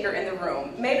note taker in the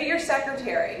room. Maybe your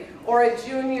secretary or a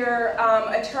junior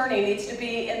attorney needs to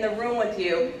be in the room with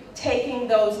you taking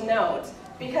those notes,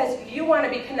 because you want to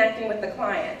be connecting with the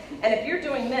client. And if you're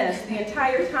doing this the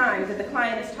entire time that the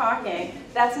client is talking,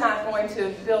 that's not going to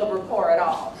build rapport at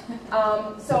all.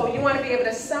 So you want to be able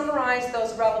to summarize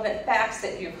those relevant facts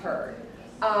that you've heard.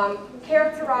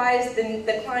 Characterize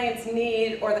the client's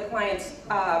need or the client's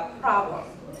problem.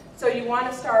 So you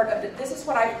want to start, this is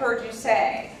what I've heard you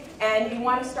say, and you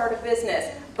want to start a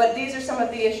business, but these are some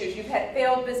of the issues. You've had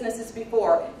failed businesses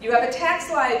before. You have a tax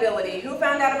liability. Who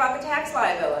found out about the tax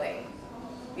liability?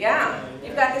 Yeah,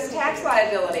 you've got this tax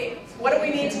liability. What do we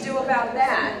need to do about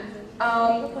that?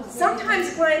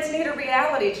 Sometimes clients need a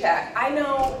reality check. I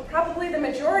know probably the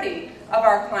majority of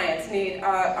our clients need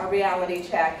a reality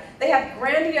check. They have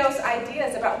grandiose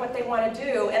ideas about what they want to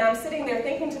do, and I'm sitting there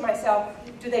thinking to myself,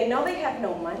 do they know they have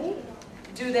no money?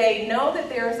 Do they know that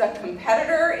there's a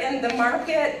competitor in the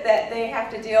market that they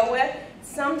have to deal with?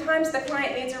 Sometimes the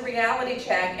client needs a reality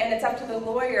check, and it's up to the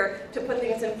lawyer to put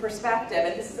things in perspective,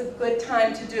 and this is a good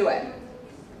time to do it.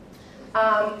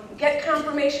 Get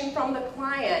confirmation from the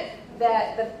client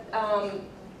that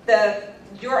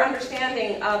your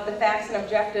understanding of the facts and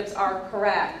objectives are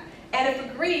correct. And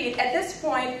if agreed, at this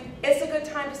point, it's a good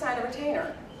time to sign a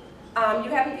retainer.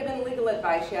 You haven't given legal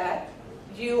advice yet.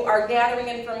 You are gathering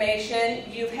information,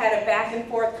 you've had a back and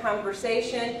forth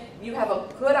conversation, you have a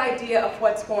good idea of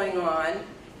what's going on,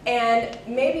 and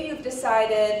maybe you've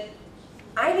decided,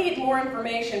 I need more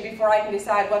information before I can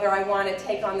decide whether I want to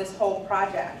take on this whole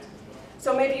project.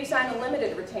 So maybe you sign a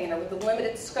limited retainer with a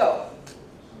limited scope,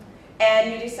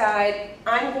 and you decide,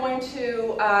 I'm going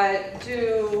to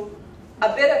do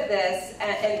a bit of this,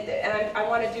 and I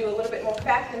want to do a little bit more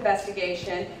fact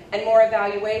investigation and more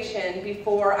evaluation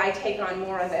before I take on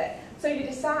more of it. So you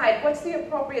decide what's the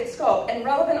appropriate scope and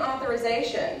relevant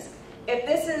authorizations. If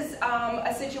this is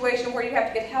a situation where you have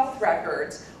to get health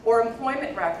records or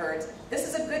employment records, this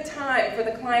is a good time for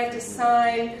the client to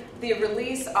sign the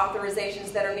release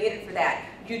authorizations that are needed for that.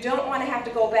 You don't want to have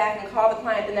to go back and call the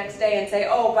client the next day and say,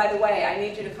 oh, by the way, I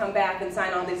need you to come back and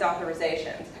sign all these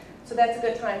authorizations. So that's a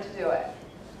good time to do it.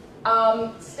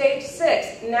 Stage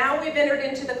 6, now we've entered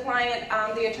into the client,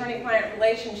 the attorney-client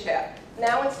relationship.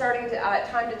 Now it's starting to,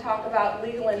 time to talk about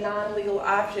legal and non-legal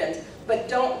options, but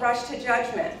don't rush to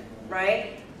judgment,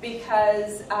 right?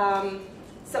 Because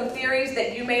some theories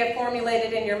that you may have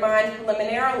formulated in your mind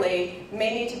preliminarily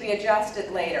may need to be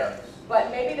adjusted later.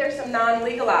 But maybe there's some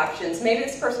non-legal options. Maybe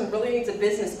this person really needs a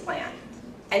business plan,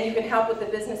 and you can help with the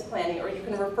business planning, or you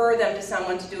can refer them to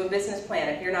someone to do a business plan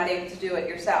if you're not able to do it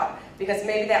yourself, because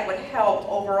maybe that would help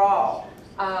overall.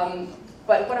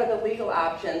 But what are the legal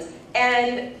options?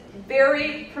 And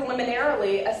very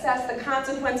preliminarily assess the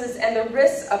consequences and the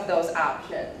risks of those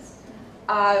options.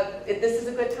 This is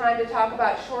a good time to talk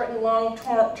about short and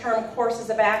long-term courses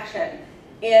of action.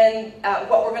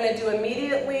 What we're going to do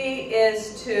immediately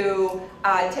is to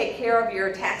take care of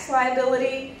your tax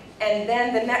liability, and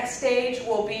then the next stage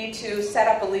will be to set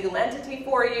up a legal entity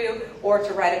for you or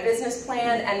to write a business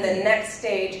plan, and the next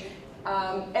stage,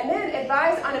 and then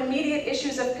advise on immediate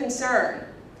issues of concern.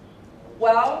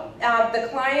 Well, the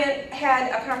client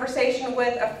had a conversation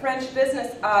with a French with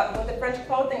a French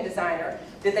clothing designer.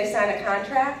 Did they sign a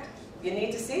contract? You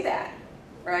need to see that,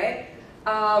 right?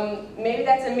 Maybe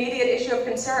that's an immediate issue of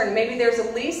concern. Maybe there's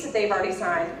a lease that they've already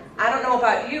signed. I don't know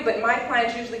about you, but my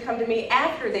clients usually come to me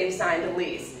after they've signed a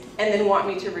lease and then want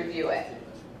me to review it.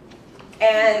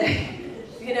 And,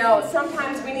 you know,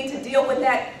 sometimes we need to deal with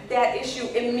that issue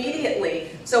immediately.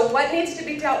 So what needs to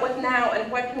be dealt with now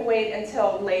and what can wait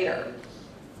until later?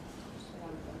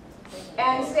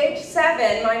 And stage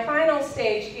 7, my final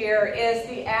stage here, is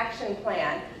the action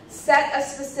plan. Set a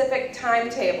specific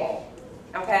timetable.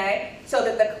 Okay, so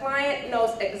that the client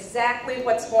knows exactly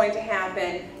what's going to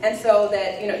happen, and so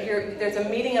that, you know, there's a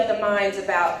meeting of the minds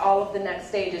about all of the next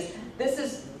stages. This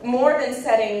is more than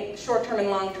setting short-term and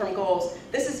long-term goals.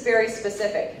 This is very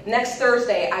specific. Next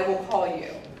Thursday, I will call you,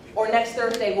 or next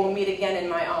Thursday, we'll meet again in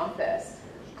my office.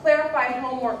 Clarify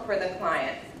homework for the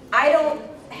client. I don't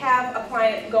have a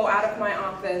client go out of my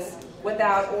office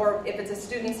without, or if it's a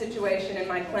student situation in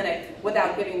my clinic,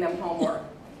 without giving them homework.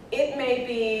 It may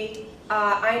be,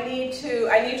 I need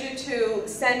you to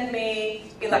send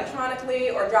me electronically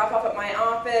or drop off at my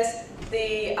office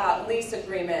the lease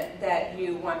agreement that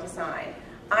you want to sign.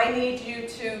 I need you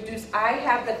to I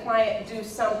have the client do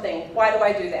something. Why do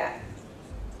I do that?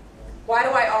 Why do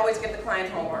I always give the client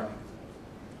homework?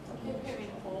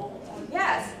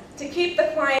 Yes, to keep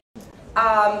the client,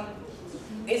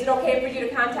 is it okay for you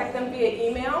to contact them via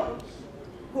email?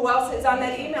 Who else is on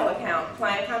that email account?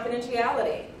 Client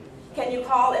confidentiality. Can you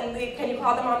call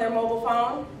them on their mobile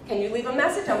phone? Can you leave a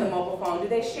message on the mobile phone? Do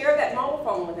they share that mobile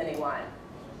phone with anyone?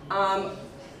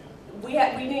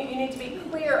 You need to be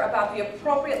clear about the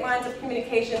appropriate lines of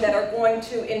communication that are going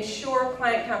to ensure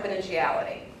client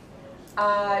confidentiality.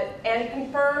 And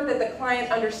confirm that the client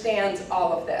understands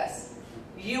all of this.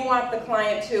 You want the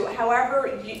client to,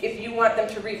 however, if you want them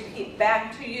to repeat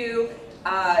back to you,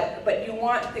 but you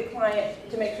want the client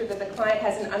to make sure that the client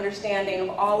has an understanding of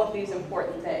all of these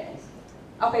important things.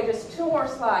 Okay, just 2 more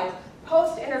slides.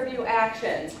 Post-interview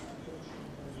actions.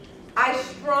 I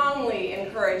strongly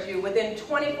encourage you within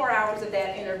 24 hours of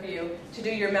that interview to do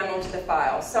your memo to the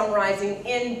file, summarizing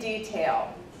in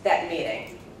detail that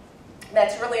meeting.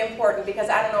 That's really important because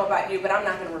I don't know about you, but I'm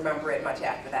not going to remember it much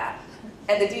after that.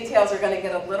 And the details are going to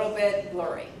get a little bit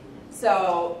blurry.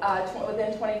 So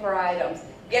within 24 items.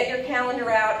 Get your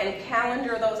calendar out and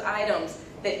calendar those items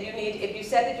that you need. If you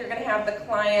said that you're going to have the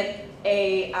client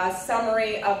a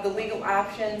summary of the legal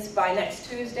options by next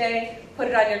Tuesday, put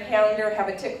it on your calendar, have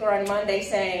a tickler on Monday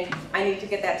saying, I need to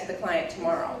get that to the client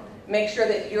tomorrow. Make sure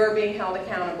that you're being held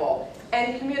accountable.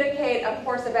 And communicate a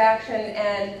course of action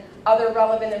and other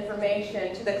relevant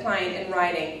information to the client in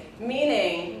writing.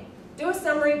 Meaning, do a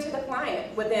summary to the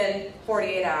client within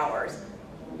 48 hours.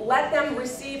 Let them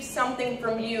receive something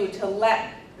from you to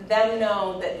let them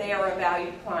know that they are a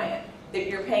valued client, that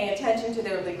you're paying attention to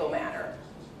their legal matter.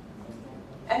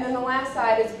 And then the last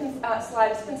slide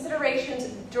is considerations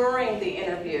during the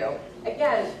interview.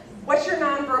 Again, what's your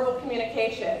nonverbal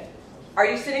communication? Are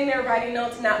you sitting there writing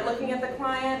notes, not looking at the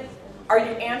client? Are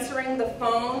you answering the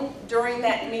phone during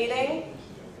that meeting?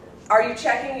 Are you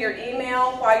checking your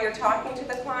email while you're talking to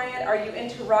the client? Are you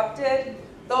interrupted?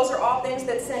 Those are all things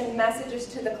that send messages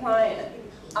to the client.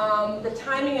 The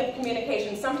timing of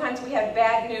communication. Sometimes we have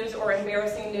bad news or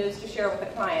embarrassing news to share with the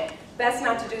client. Best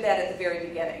not to do that at the very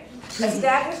beginning.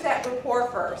 Establish that rapport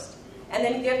first, and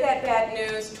then give that bad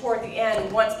news toward the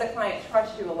end once the client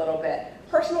trusts you a little bit.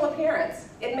 Personal appearance.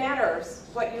 It matters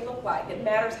what you look like. It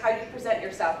matters how you present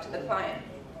yourself to the client.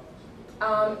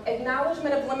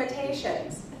 Acknowledgement of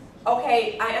limitations.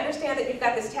 Okay, I understand that you've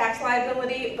got this tax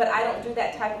liability, but I don't do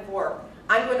that type of work.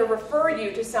 I'm going to refer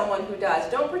you to someone who does.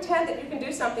 Don't pretend that you can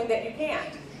do something that you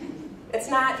can't.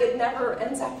 It never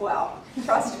ends up well.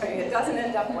 Trust me, it doesn't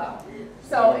end up well.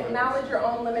 So acknowledge your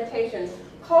own limitations.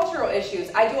 Cultural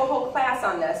issues. I do a whole class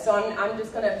on this, so I'm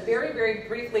just going to very, very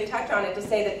briefly touch on it to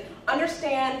say that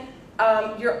understand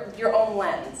your own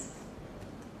lens.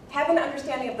 Have an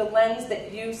understanding of the lens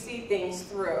that you see things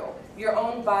through, your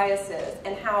own biases,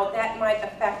 and how that might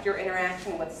affect your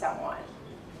interaction with someone.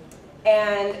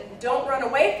 And don't run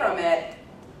away from it.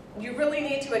 You really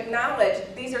need to acknowledge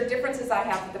these are differences I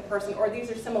have with the person, or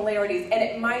these are similarities, and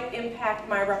it might impact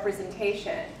my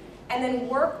representation. And then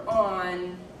work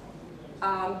on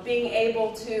being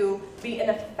able to be an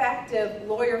effective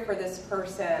lawyer for this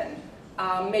person,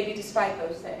 maybe despite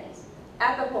those things.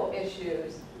 Ethical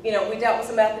issues. You know, we dealt with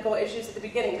some ethical issues at the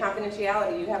beginning.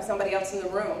 Confidentiality. You have somebody else in the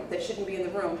room that shouldn't be in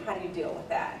the room. How do you deal with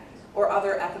that? Or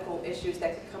other ethical issues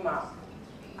that could come up.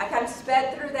 I kind of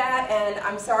sped through that, and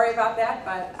I'm sorry about that,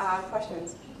 but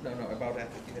questions? No, about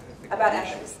ethics. About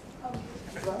ethics.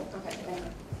 Well, okay, thank you.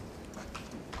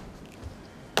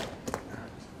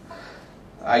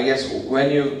 I guess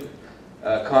when you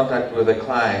contact with the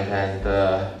client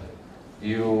and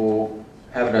you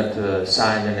have not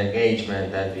signed an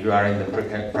engagement and you are in the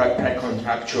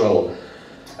pre-contractual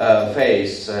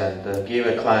phase and give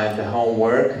a client the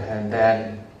homework and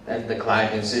then the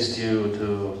client insists you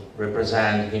to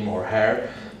represent him or her,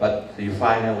 but you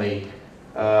finally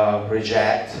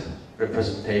reject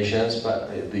representations,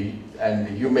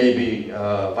 and you may be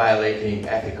violating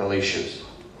ethical issues.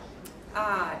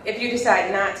 If you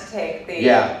decide not to take the...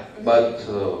 Yeah, but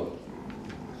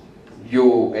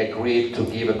you agreed to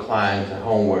give a client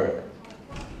homework.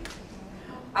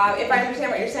 If I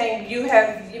understand what you're saying, you've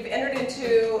entered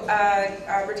into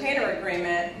a retainer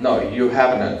agreement. No, you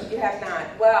haven't. You have not.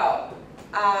 Well,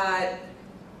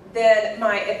 then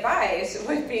my advice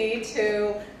would be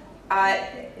to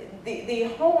the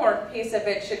homework piece of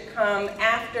it should come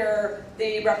after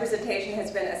the representation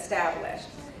has been established.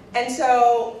 And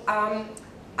so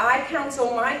I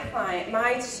counsel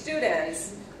my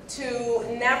students to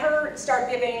never start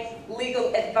giving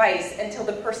legal advice until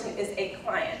the person is a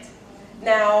client.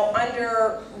 Now,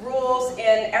 under rules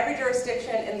in every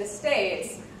jurisdiction in the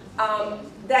states,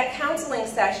 that counseling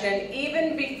session,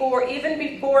 even before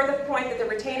the point that the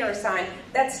retainer is signed,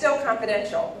 that's still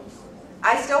confidential.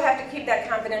 I still have to keep that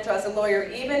confidential as a lawyer,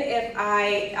 even if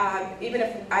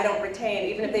I don't retain,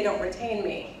 even if they don't retain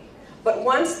me. But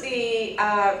once the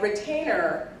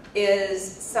retainer is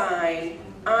signed,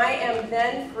 I am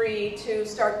then free to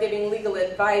start giving legal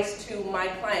advice to my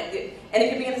client, and it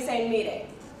could be in the same meeting.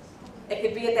 It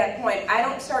could be at that point. I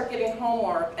don't start giving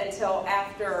homework until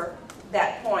after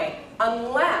that point,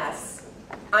 unless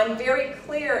I'm very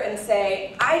clear and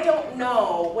say, I don't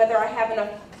know whether I have enough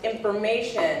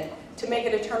information to make a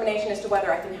determination as to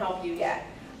whether I can help you yet.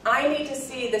 I need to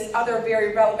see this other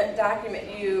very relevant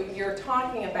document you're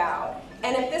talking about.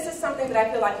 And if this is something that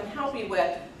I feel I can help you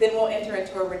with, then we'll enter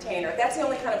into a retainer. That's the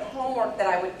only kind of homework that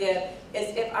I would give,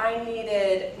 is if I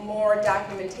needed more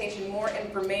documentation, more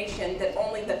information that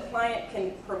only the client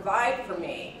can provide for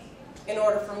me in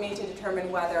order for me to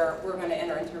determine whether we're going to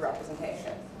enter into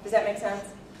representation. Does that make sense?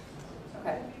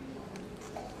 Okay.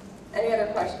 Any other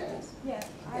questions? Yes,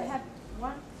 I have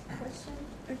one question.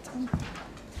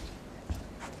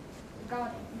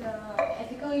 Regarding the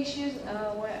ethical issues,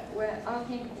 I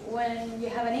think when you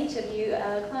have an interview,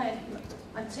 a client,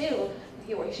 until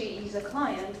he or she is a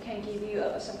client, can give you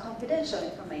some confidential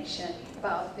information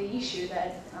about the issue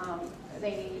that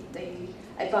they need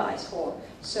advice for.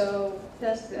 So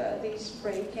does this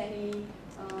break any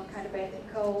kind of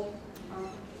ethical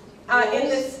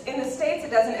in the States,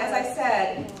 it doesn't. As I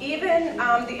said, even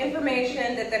the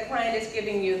information that the client is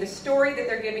giving you, the story that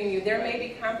they're giving you, there may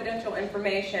be confidential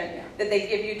information that they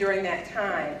give you during that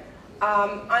time.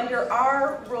 Under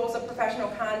our rules of professional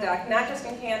conduct, not just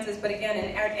in Kansas, but again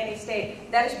in any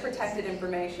state, that is protected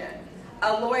information.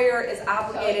 A lawyer is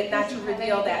obligated not to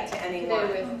reveal that to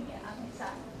anyone.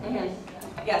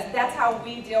 Yes, that's how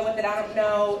we deal with it. I don't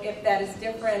know if that is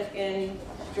different in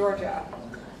Georgia.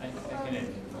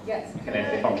 Yes. Can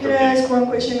I ask one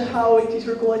question, how it is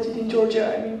regulated in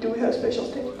Georgia? I mean, do we have special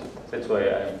status? That's why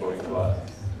I'm going to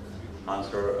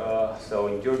answer. So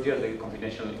in Georgia, the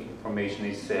confidential information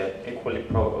is equally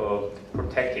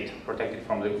protected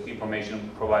from the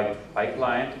information provided by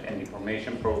client and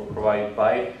information provided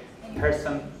by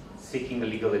person seeking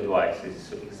legal advice.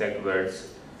 It's exact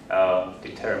words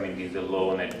determined in the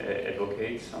law and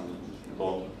advocates and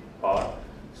law bar.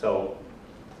 So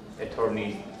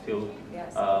attorneys still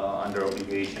under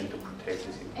obligation to protect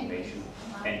this information.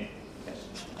 And yes.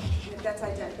 That's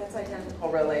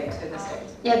identical really to the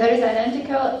States. Yeah, that is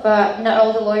identical, but not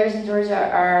all the lawyers in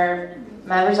Georgia are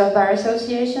members of Bar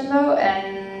Association though,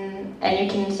 and you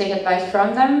can seek advice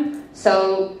from them.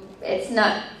 So it's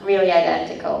not really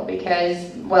identical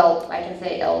because, well, I can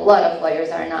say a lot of lawyers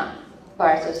are not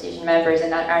Bar Association members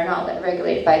and are not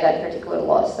regulated by that particular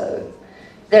law. So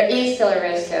there is still a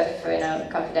risk of,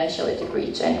 confidentiality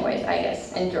breach anyways, I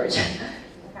guess, in Georgia.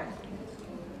 Okay.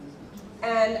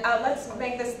 And let's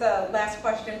make this the last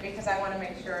question because I want to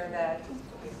make sure that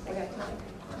we have time.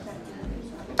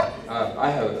 Okay. I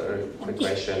have a quick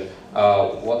question.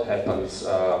 What happens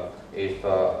if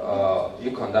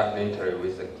you conduct an interview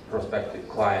with a prospective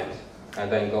client and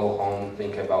then go home,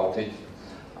 think about it,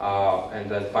 and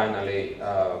then finally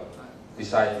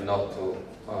decide not to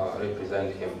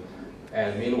represent him?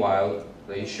 And meanwhile,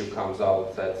 the issue comes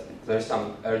out that there's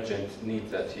some urgent need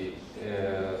that he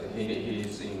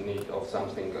is in need of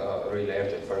something really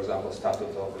urgent. For example,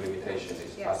 statute of limitation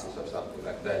is passed or something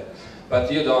like that. But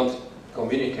you don't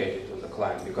communicate it to the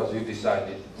client because you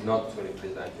decided not to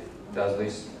represent it. Does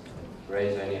this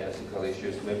raise any ethical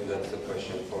issues? Maybe that's a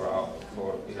question for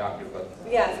Irakli, but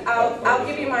yes, I'll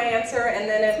give you my answer, and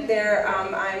then if there,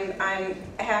 I'm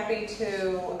happy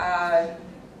to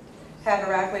have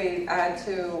Irakli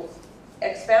to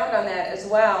expound on that as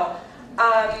well.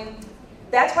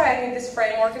 That's why I think this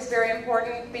framework is very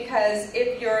important, because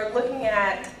if you're looking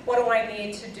at what do I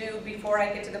need to do before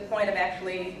I get to the point of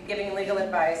actually giving legal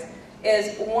advice,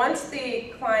 is once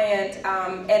the client,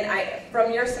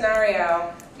 from your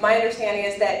scenario, my understanding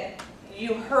is that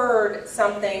you heard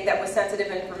something that was sensitive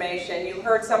information, you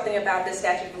heard something about the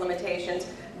statute of limitations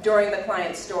during the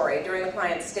client's story, during the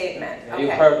client's statement. Okay.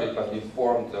 You heard it, but you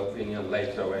formed the opinion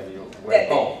later when you went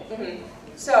home. Mm-hmm.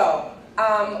 So,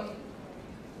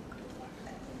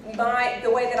 the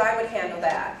way that I would handle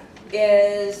that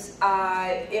is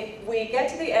if we get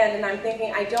to the end and I'm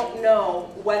thinking I don't know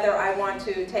whether I want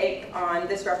to take on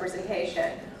this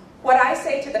representation, what I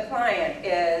say to the client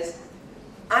is,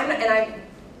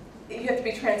 you have to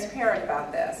be transparent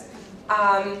about this.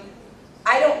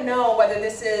 I don't know whether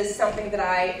this is something that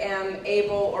I am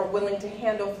able or willing to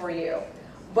handle for you,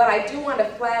 but I do want to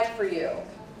flag for you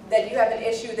that you have an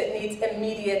issue that needs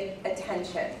immediate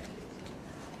attention.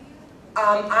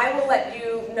 I will let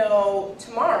you know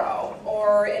tomorrow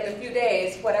or in a few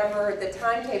days, whatever the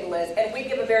timetable is, and we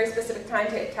give a very specific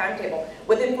timetable.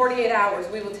 Within 48 hours,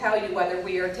 we will tell you whether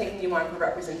we are taking you on for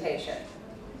representation,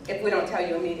 if we don't tell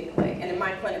you immediately. And in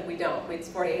my clinic, we don't. It's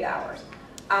 48 hours.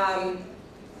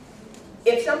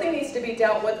 If something needs to be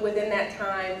dealt with within that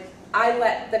time, I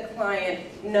let the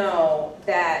client know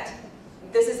that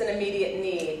this is an immediate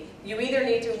need. You either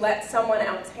need to let someone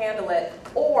else handle it,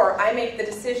 or I make the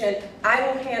decision, I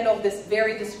will handle this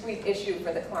very discrete issue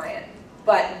for the client.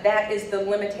 But that is the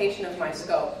limitation of my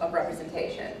scope of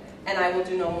representation, and I will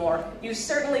do no more. You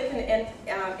certainly can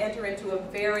enter into a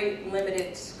very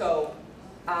limited scope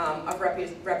of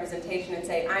representation and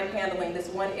say, I'm handling this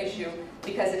one issue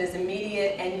because it is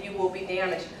immediate and you will be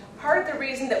damaged. Part of the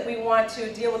reason that we want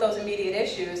to deal with those immediate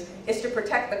issues is to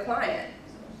protect the client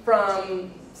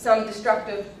from some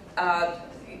destructive,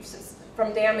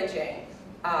 from damaging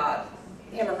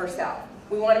him or herself.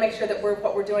 We want to make sure that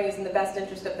what we're doing is in the best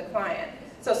interest of the client.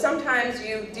 So sometimes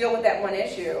you deal with that one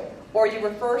issue, or you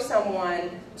refer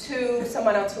someone to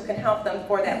someone else who can help them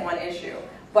for that one issue.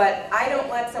 But I don't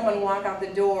let someone walk out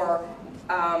the door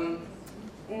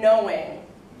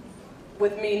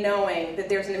with me knowing that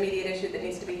there's an immediate issue that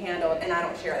needs to be handled, and I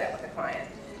don't share that with the client.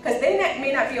 Because they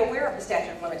may not be aware of the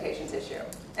statute of limitations issue,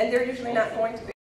 and they're usually not going to be.